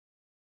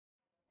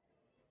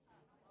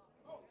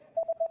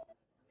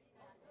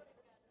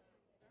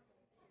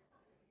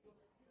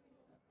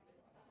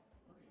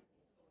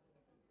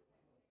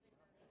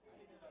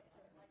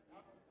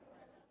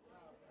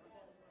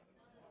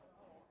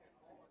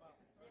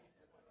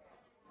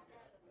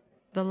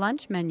 The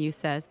lunch menu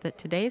says that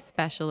today's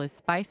special is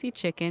spicy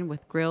chicken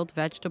with grilled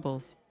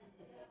vegetables.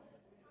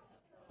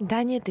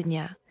 Danie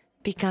dnia.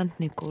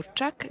 Pikantny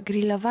kurczak,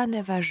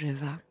 grillowane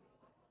warzywa.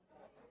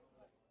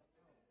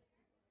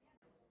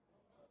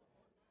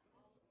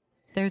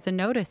 There's a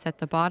notice at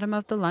the bottom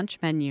of the lunch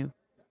menu.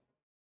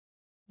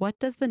 What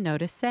does the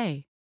notice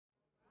say?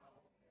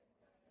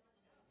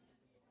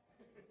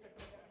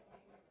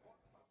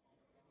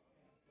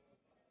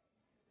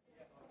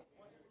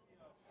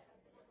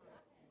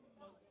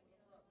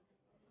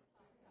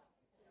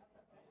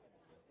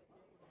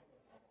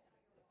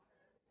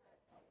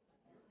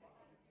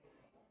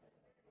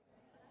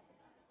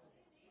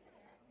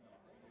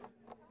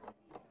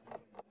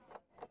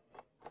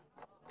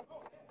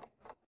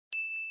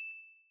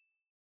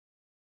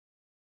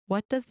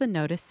 What does the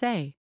notice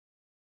say?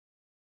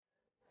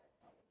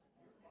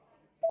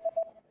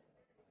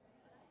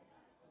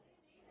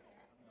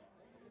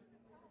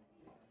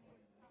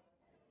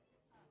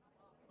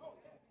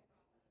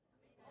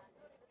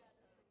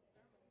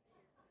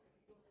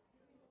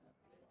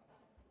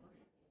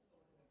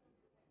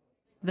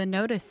 The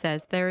notice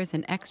says there is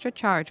an extra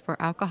charge for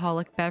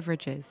alcoholic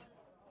beverages.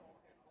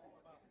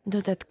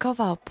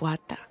 Dodatkowa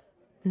opłata.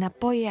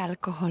 Napoje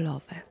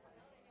alkoholowe.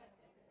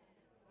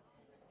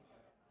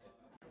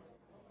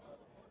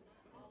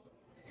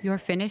 You're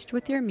finished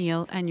with your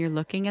meal and you're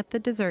looking at the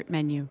dessert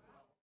menu.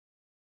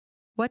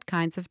 What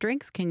kinds of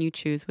drinks can you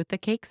choose with the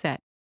cake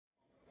set?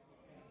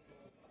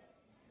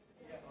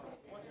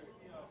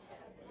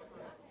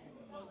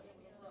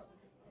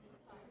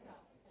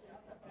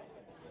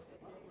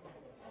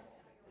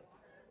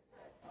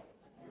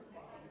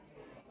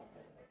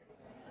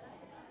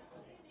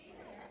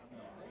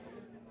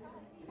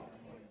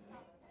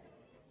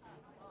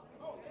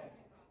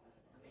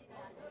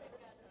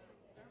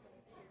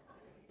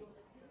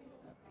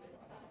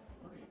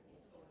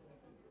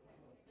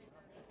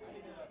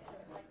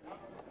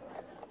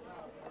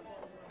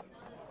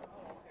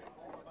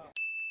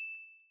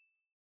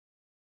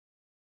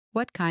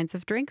 What kinds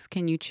of drinks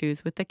can you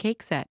choose with the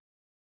cake set?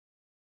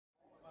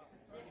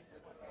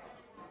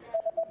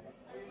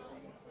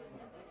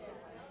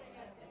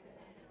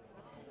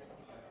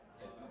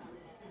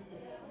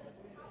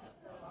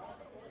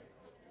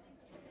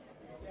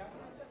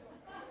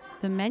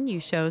 The menu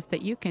shows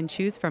that you can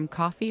choose from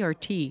coffee or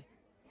tea.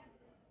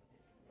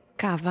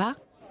 Kawa,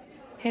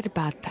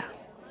 herbata.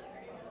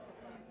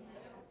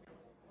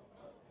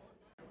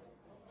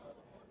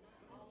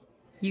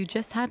 You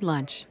just had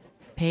lunch,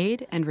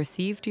 paid and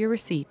received your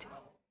receipt.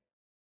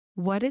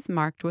 What is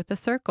marked with a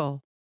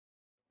circle?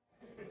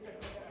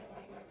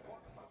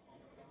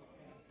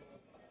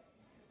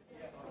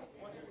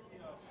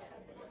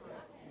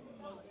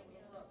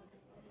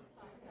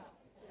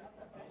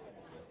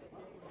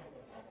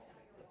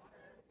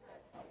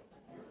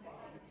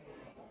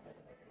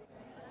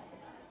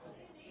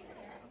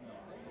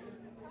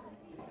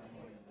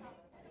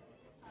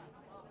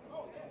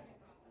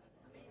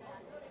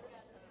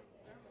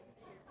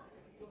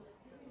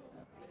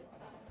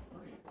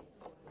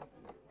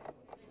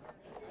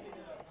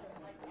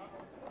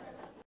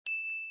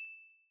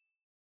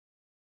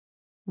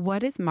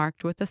 What is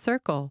marked with a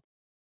circle?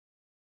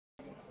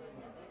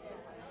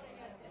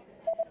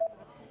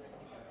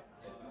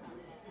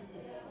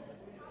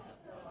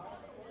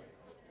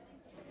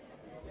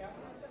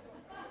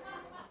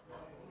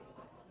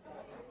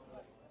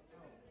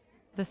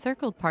 The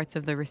circled parts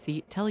of the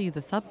receipt tell you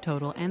the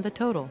subtotal and the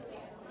total.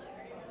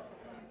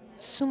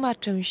 Suma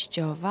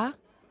częściowa,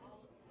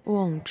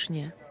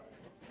 łącznie.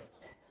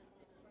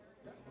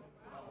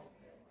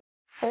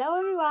 Hello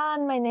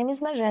everyone, my name is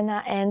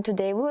Marzena and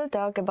today we will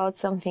talk about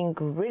something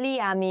really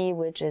yummy,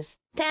 which is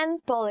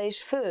 10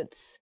 Polish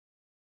foods.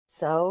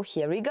 So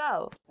here we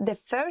go. The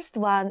first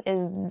one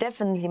is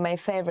definitely my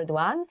favorite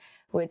one,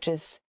 which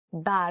is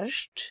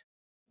borscht.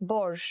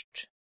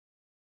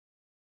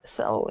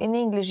 So in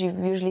English you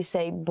usually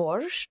say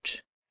borscht,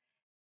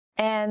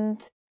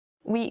 and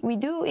we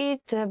do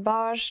eat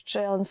borscht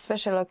on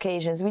special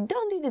occasions. We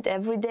don't eat it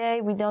every day,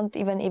 we don't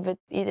even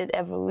eat it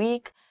every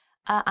week.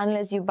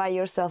 Unless you buy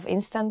yourself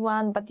instant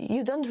one, but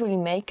you don't really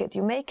make it.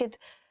 You make it,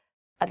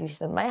 at least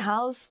at my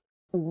house,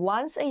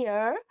 once a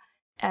year,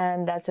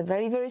 and that's a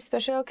very, very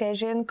special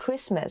occasion,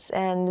 Christmas,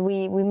 and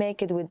we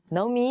make it with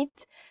no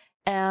meat.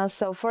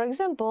 So, for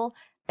example,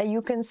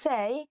 you can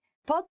say,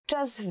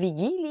 podczas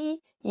Wigilii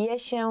je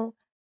się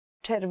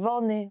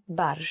czerwony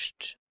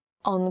barszcz.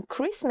 On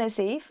Christmas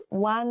Eve,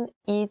 one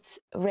eats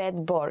red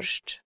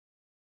borscht,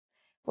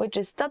 which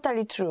is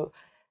totally true.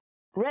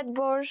 Red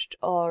borscht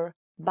or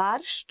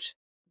barszcz,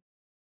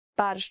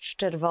 barszcz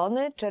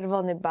czerwony,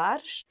 czerwony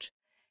barszcz.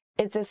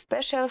 It's a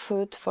special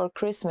food for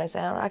Christmas,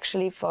 and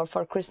actually for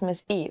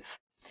Christmas Eve.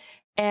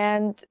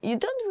 And you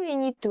don't really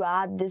need to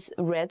add this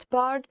red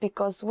part,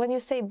 because when you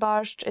say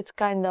barszcz, it's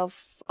kind of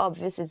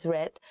obvious it's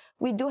red.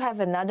 We do have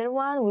another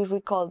one, which we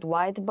call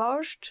white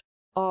borscht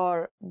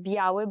or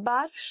biały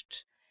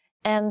barszcz,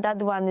 and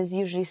that one is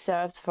usually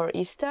served for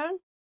Easter.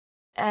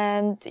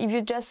 And if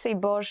you just say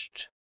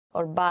borscht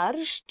or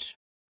barszcz,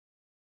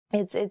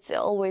 it's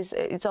always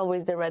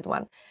the red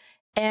one,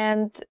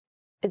 and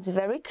it's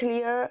very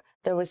clear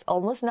there is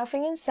almost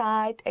nothing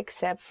inside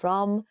except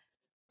from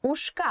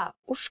uszka,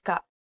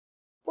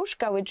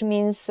 which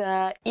means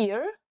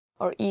ear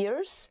or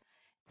ears,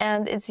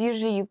 and it's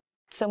usually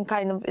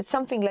it's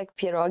something like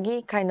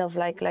pierogi, kind of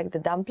like the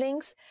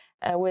dumplings,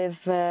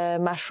 with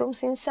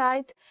mushrooms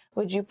inside,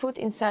 which you put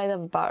inside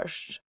of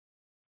borscht.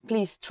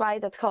 Please try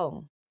it at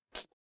home.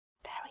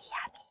 Very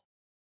yummy.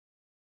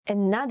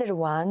 Another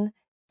one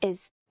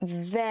is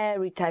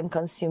very time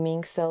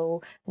consuming,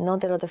 so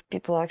not a lot of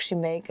people actually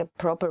make a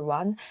proper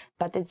one,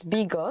 but it's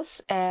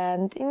bigos,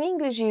 and in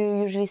English you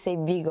usually say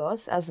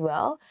bigos as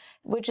well,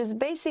 which is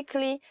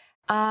basically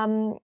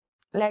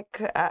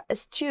like a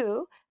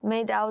stew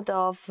made out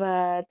of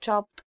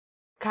chopped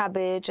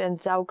cabbage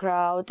and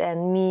sauerkraut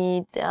and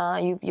meat.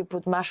 You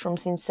put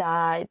mushrooms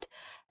inside,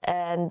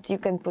 and you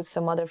can put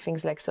some other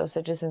things like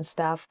sausages and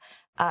stuff.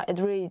 It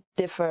really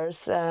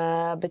differs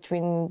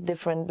between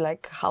different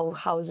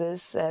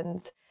houses,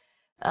 and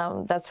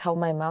that's how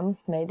my mom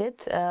made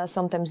it.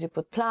 Sometimes you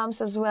put plums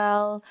as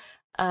well.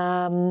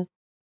 And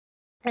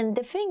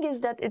the thing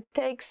is that it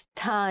takes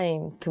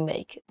time to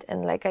make it.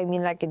 And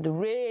it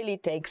really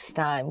takes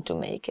time to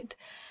make it.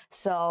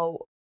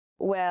 So,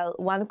 well,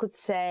 one could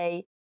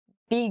say,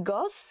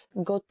 bigos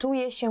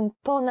gotuje się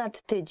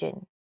ponad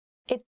tydzień.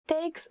 It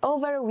takes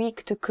over a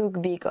week to cook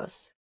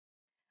bigos,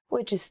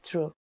 which is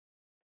true.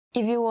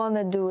 If you want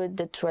to do it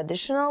the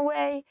traditional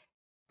way,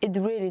 it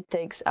really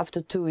takes up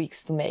to 2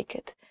 weeks to make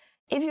it.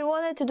 If you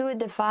wanted to do it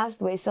the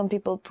fast way, some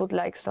people put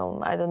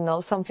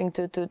something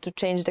to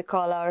change the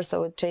color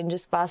so it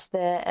changes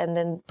faster, and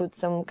then put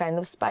some kind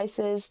of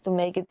spices to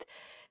make it,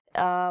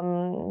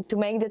 to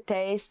make the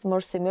taste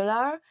more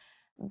similar,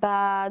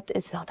 but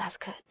it's not as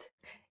good.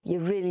 You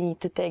really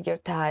need to take your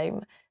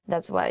time.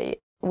 That's why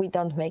we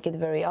don't make it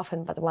very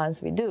often, but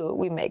once we do,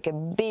 we make a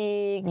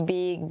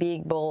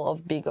big bowl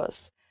of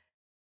bigos,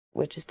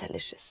 which is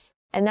delicious.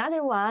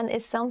 Another one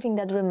is something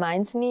that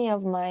reminds me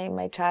of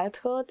my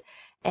childhood,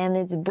 and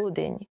it's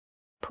budyń,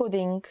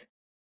 pudding.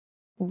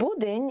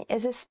 Budyń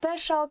is a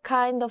special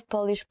kind of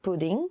Polish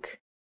pudding.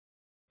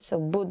 So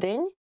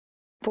budyń,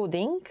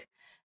 pudding,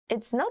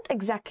 it's not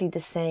exactly the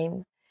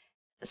same.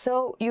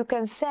 So you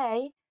can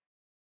say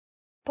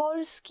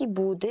polski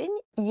budyń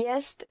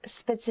jest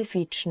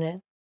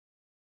specyficzny.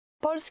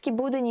 Polski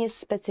budyń jest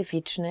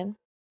specyficzny,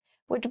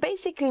 which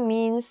basically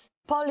means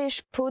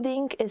Polish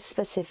pudding is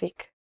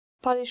specific.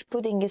 Polish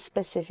pudding is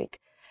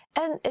specific.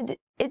 And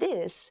it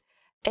is,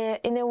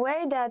 in a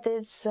way that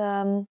it's,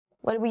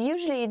 well, we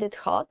usually eat it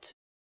hot,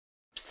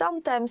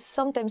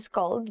 sometimes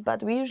cold,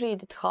 but we usually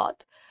eat it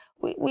hot.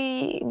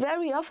 We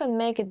very often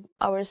make it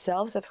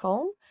ourselves at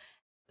home.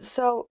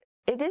 So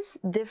it is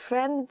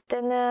different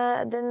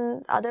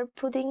than other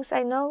puddings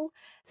I know.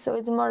 So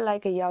it's more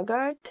like a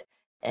yogurt,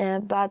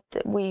 but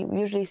we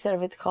usually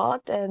serve it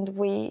hot, and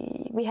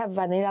we have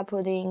vanilla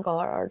pudding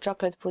or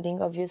chocolate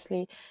pudding,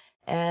 obviously,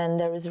 and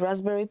there is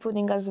raspberry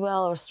pudding as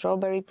well, or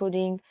strawberry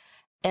pudding,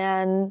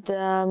 and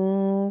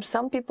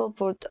some people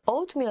put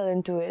oatmeal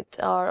into it,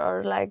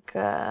 or like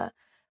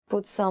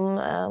put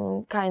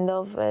some kind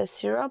of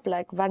syrup,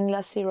 like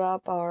vanilla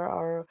syrup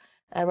or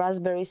a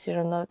raspberry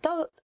syrup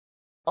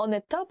on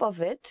the top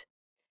of it,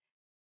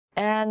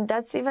 and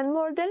that's even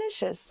more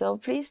delicious. So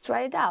please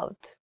try it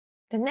out.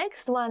 The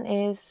next one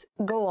is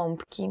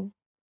gołąbki.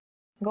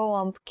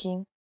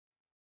 Gołąbki.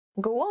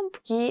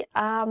 Gołąbki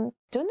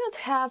do not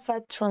have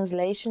a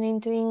translation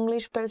into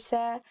English per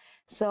se,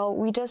 so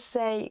we just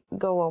say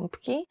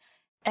gołąbki.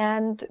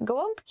 And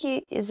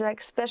gołąbki is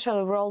like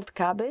special rolled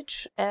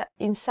cabbage,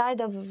 inside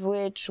of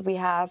which we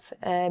have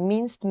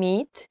minced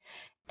meat,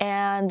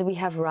 and we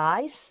have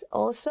rice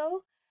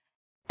also.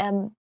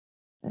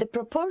 The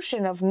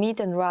proportion of meat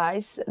and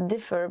rice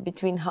differ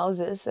between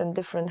houses and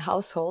different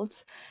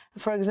households.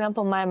 For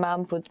example, my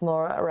mom put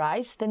more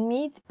rice than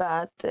meat,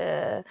 but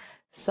in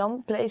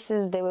some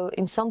places they will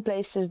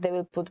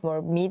put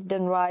more meat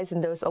than rice,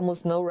 and there's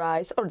almost no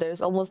rice, or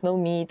there's almost no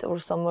meat, or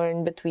somewhere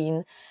in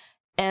between.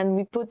 And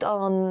we put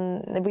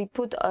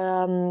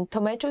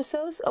tomato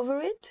sauce over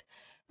it,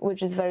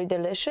 which is very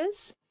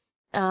delicious.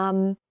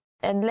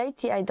 And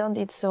lately I don't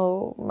eat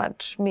so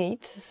much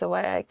meat, so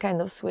I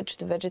kind of switched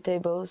to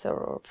vegetables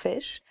or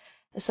fish.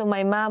 So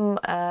my mom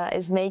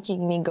is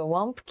making me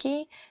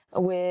gołąbki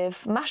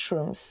with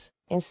mushrooms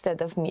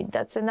instead of meat.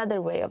 That's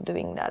another way of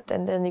doing that.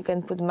 And then you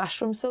can put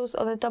mushroom sauce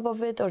on the top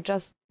of it, or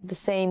just the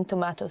same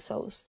tomato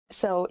sauce.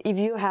 So if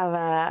you have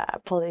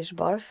a Polish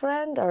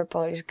boyfriend or a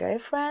Polish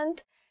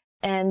girlfriend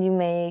and you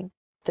make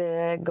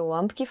the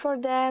gołąbki for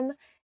them,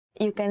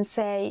 you can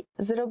say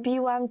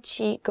zrobiłam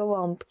ci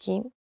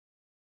gołąbki.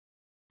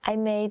 I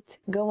made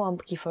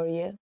gołąbki for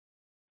you.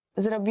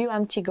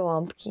 Zrobiłam ci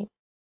gołąbki.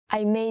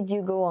 I made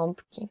you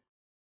gołąbki.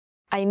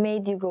 I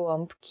made you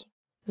gołąbki.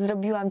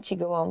 Zrobiłam ci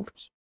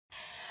gołąbki.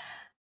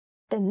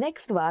 The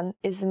next one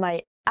is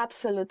my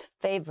absolute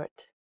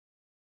favorite.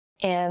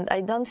 And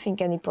I don't think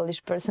any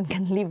Polish person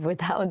can live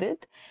without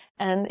it.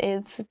 And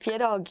it's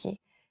pierogi,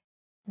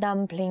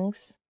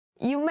 dumplings.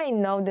 You may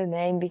know the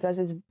name because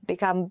it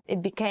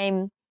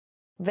became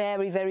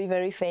very, very,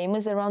 very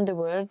famous around the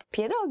world.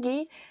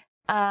 Pierogi,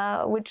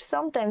 which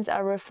sometimes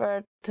are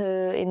referred to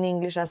in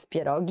English as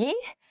pierogi,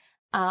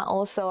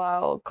 also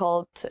are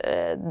called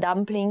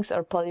dumplings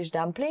or Polish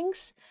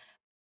dumplings,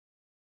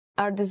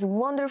 are this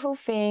wonderful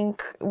thing.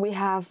 We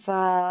have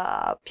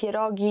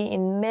pierogi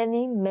in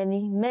many,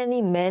 many,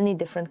 many, many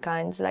different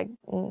kinds. Like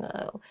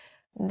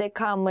they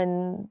come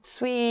in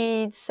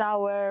sweet,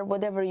 sour,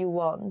 whatever you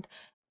want.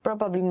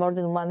 Probably more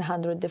than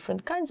 100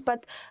 different kinds,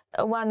 but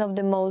one of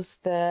the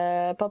most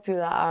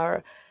popular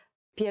are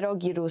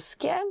pierogi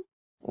ruskie,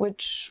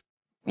 which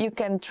you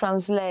can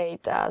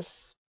translate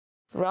as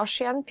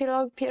Russian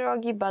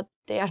pierogi, but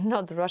they are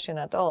not Russian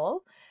at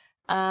all.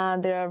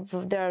 They are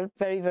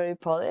very, very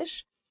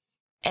Polish.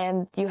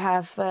 And you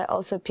have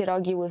also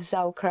pierogi with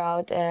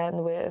sauerkraut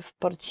and with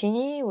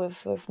porcini,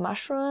 with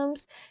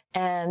mushrooms,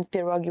 and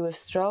pierogi with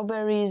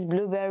strawberries,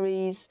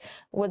 blueberries,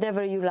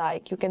 whatever you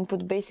like. You can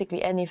put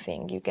basically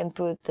anything. You can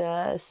put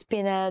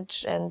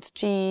spinach and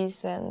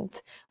cheese and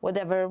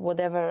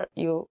whatever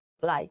you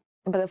like.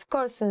 But of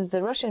course, since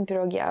the Russian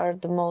pierogi are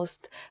the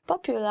most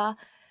popular,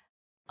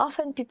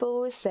 often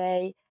people will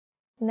say,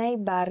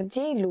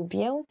 najbardziej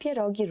lubię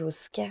pierogi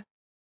ruskie.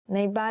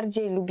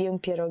 Najbardziej lubię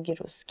pierogi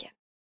ruskie.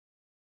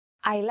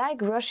 I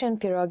like Russian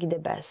pierogi the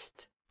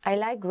best. I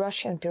like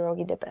Russian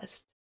pierogi the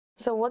best.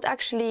 So what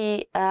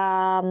actually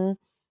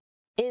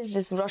is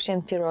this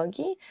Russian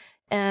pierogi?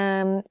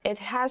 It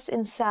has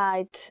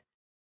inside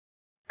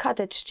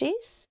cottage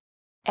cheese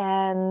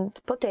and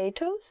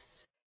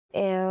potatoes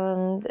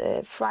and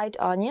fried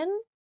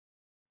onion,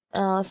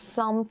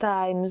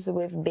 sometimes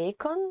with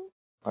bacon,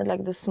 or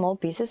like the small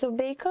pieces of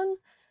bacon.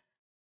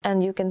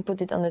 And you can put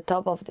it on the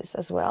top of this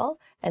as well.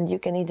 And you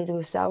can eat it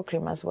with sour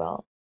cream as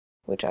well,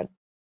 which are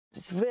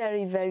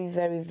very, very,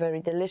 very,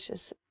 very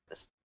delicious.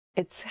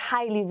 It's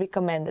highly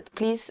recommended.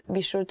 Please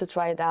be sure to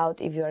try it out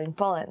if you are in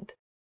Poland.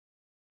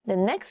 The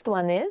next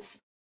one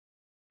is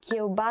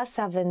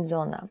kiełbasa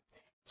wędzona,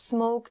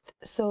 smoked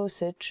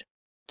sausage.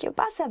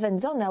 Kiełbasa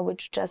wędzona,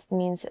 which just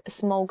means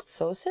smoked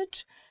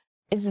sausage,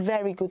 is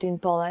very good in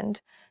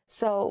Poland.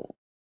 So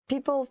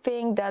people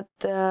think that,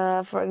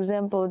 for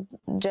example,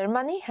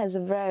 Germany has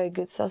very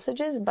good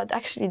sausages, but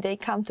actually they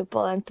come to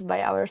Poland to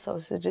buy our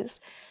sausages.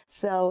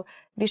 So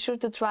be sure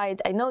to try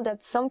it. I know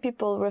that some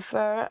people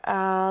refer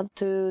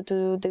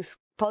to this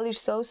Polish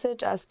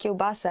sausage as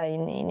kiełbasa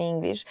in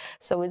English,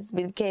 so it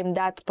became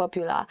that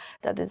popular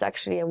that is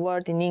actually a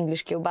word in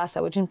English,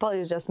 kiełbasa, which in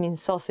Polish just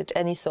means sausage,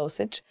 any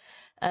sausage,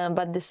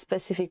 but the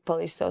specific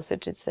Polish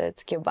sausage,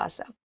 it's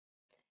kiełbasa.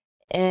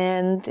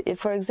 And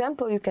for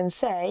example, you can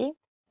say,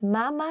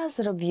 mama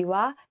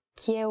zrobiła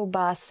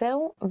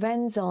kiełbasę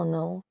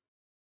wędzoną.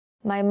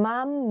 My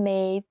mom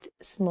made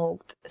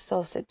smoked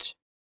sausage.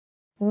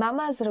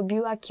 Mama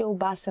zrobiła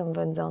kiełbasę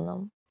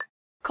wędzoną.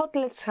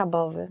 Kotlet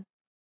schabowy,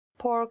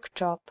 pork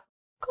chop.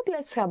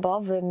 Kotlet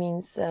schabowy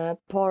means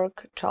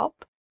pork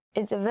chop.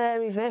 It's a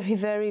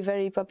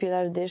very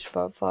popular dish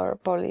for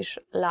Polish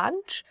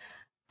lunch,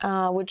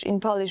 which in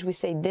Polish we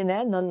say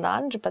dinner, not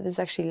lunch, but it's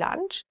actually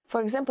lunch.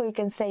 For example, you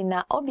can say,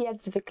 na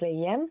obiad zwykle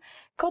jem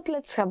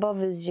kotlet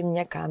schabowy z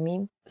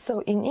ziemniakami.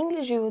 So in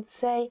English you would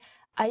say,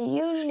 I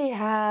usually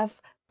have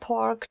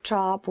pork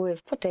chop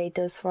with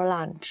potatoes for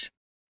lunch.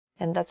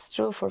 And that's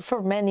true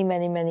for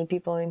many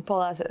people in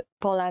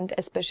Poland,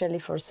 especially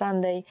for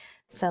Sunday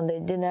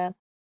dinner,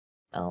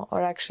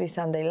 or actually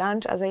Sunday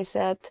lunch, as I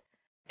said.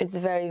 It's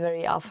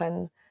very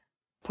often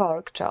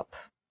pork chop.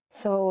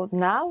 So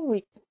now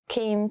we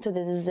came to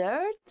the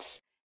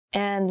desserts,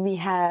 and we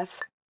have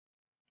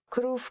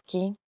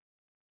krówki,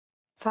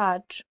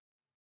 fudge,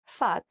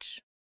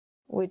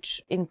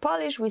 which in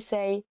Polish we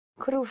say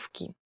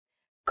krówki.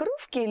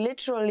 Krówki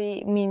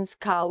literally means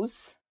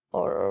cows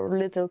or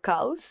little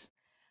cows.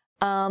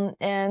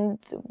 And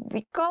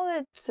we call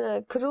it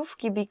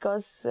krówki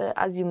because,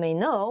 as you may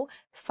know,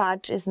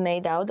 fudge is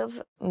made out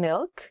of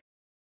milk.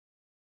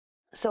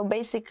 So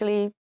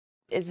basically,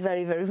 it's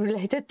very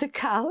related to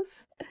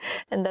cows,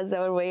 and that's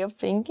our way of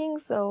thinking.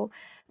 So,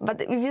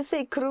 but if you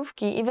say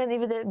krówki, even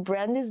if the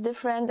brand is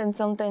different, and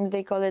sometimes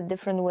they call it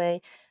different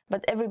way,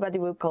 but everybody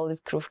will call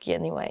it krówki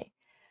anyway.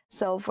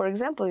 So, for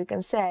example, you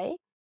can say,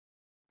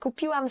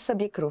 kupiłam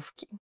sobie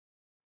krówki.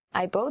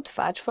 I bought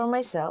fudge for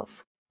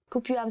myself.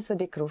 Kupiłam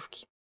sobie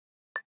krówki.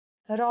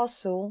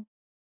 Rosół.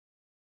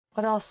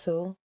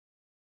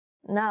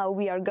 Now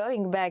we are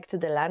going back to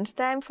the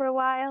lunchtime for a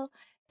while,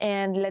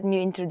 and let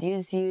me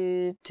introduce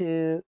you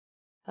to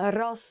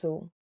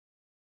rosół.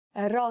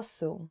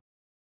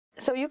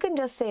 So you can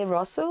just say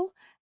rosół,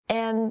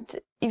 and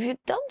if you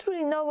don't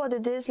really know what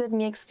it is, let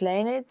me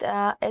explain it.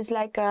 It's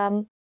like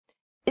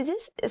it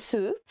is a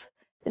soup.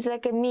 It's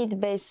like a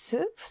meat-based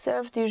soup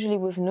served usually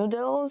with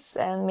noodles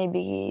and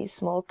maybe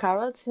small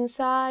carrots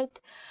inside,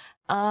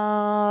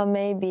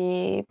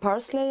 maybe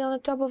parsley on the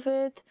top of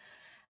it,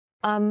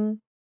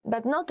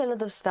 but not a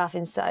lot of stuff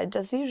inside.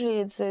 Just usually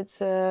it's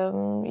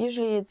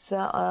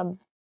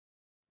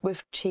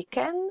with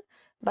chicken,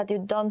 but you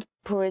don't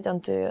pour it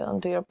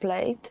onto your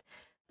plate.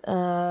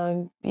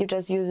 You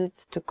just use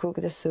it to cook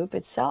the soup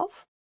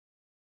itself.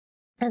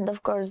 And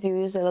of course, you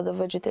use a lot of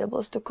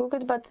vegetables to cook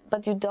it,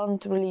 but you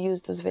don't really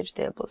use those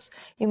vegetables.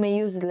 You may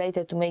use it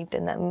later to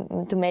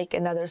make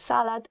another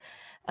salad,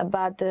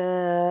 but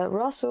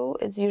rosół,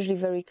 it's usually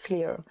very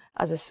clear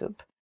as a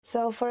soup.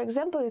 So, for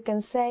example, you can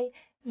say,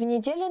 w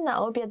niedzielę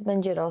na obiad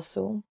będzie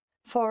rosół.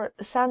 For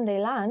Sunday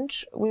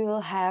lunch, we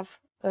will have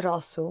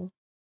rosół,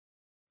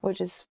 which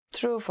is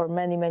true for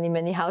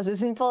many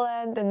houses in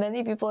Poland, and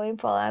many people in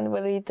Poland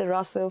will eat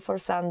rosół for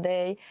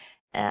Sunday.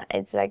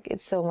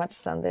 It's so much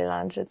Sunday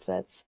lunch.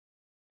 That's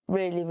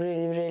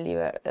really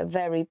a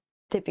very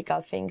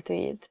typical thing to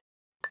eat.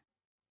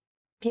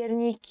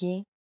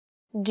 Pierniki,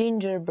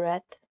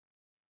 gingerbread.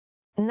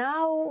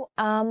 Now,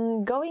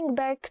 going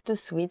back to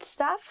sweet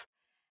stuff,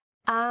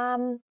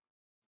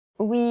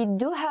 we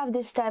do have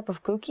this type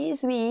of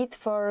cookies we eat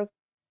for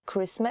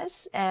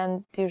Christmas,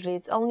 and usually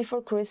it's only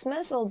for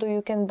Christmas, although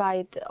you can buy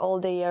it all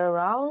the year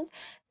around.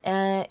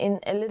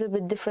 In a little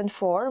bit different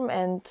form,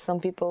 and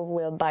some people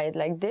will buy it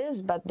like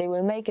this, but they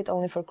will make it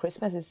only for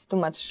Christmas. It's too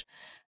much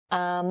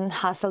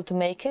hassle to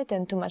make it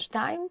and too much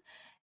time.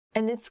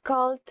 And it's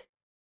called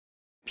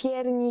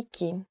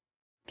pierniki,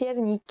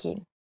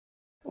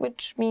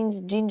 which means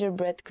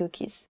gingerbread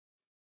cookies.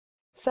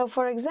 So,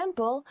 for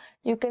example,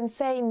 you can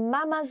say,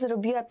 mama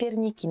zrobiła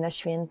pierniki na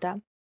święta.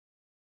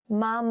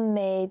 Mom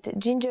made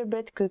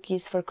gingerbread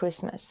cookies for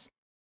Christmas.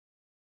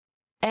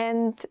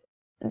 And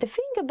the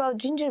thing about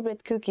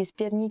gingerbread cookies,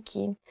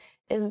 pierniki,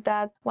 is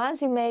that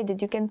once you made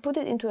it, you can put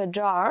it into a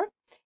jar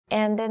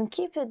and then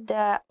keep it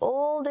there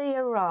all the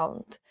year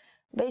round.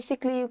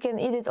 Basically, you can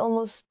eat it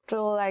almost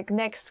till like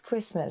next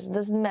Christmas.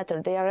 Doesn't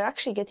matter. They are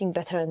actually getting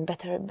better and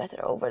better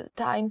over the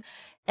time.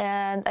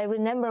 And I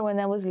remember when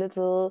I was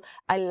little,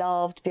 I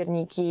loved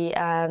pierniki,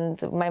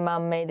 and my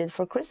mom made it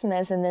for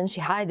Christmas, and then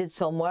she hid it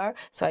somewhere,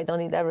 so I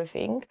don't eat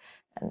everything.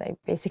 And I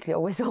basically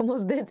always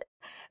almost did.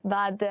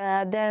 But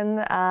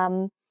then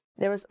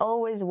There was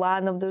always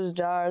one of those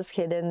jars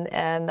hidden,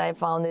 and I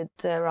found it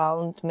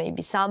around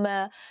maybe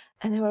summer,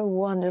 and they were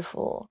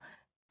wonderful,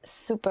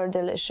 super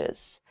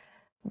delicious.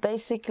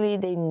 Basically,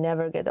 they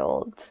never get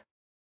old.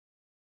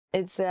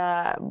 It's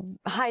a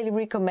highly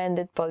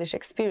recommended Polish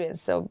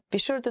experience, so be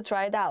sure to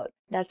try it out.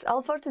 That's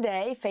all for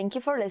today. Thank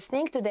you for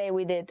listening. Today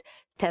we did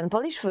 10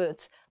 Polish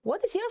foods.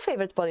 What is your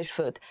favorite Polish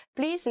food?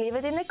 Please leave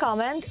it in a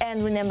comment,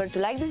 and remember to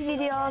like this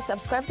video,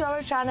 subscribe to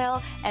our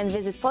channel, and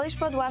visit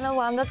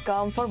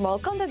polishpod101.com for more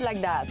content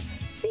like that.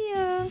 See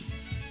you!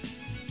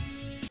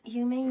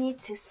 You may need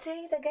to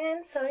say it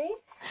again, sorry.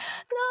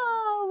 No.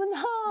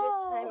 This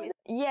time it...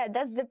 Yeah,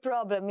 that's the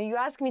problem. You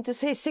ask me to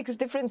say 6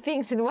 different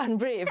things in one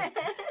brief.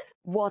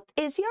 What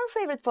is your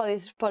favorite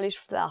Polish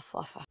stuff?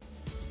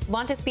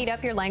 Want to speed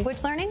up your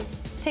language learning?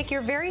 Take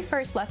your very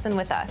first lesson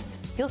with us.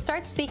 You'll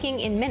start speaking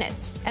in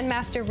minutes and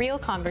master real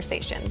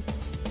conversations.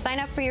 Sign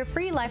up for your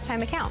free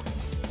lifetime account.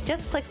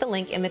 Just click the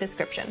link in the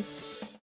description.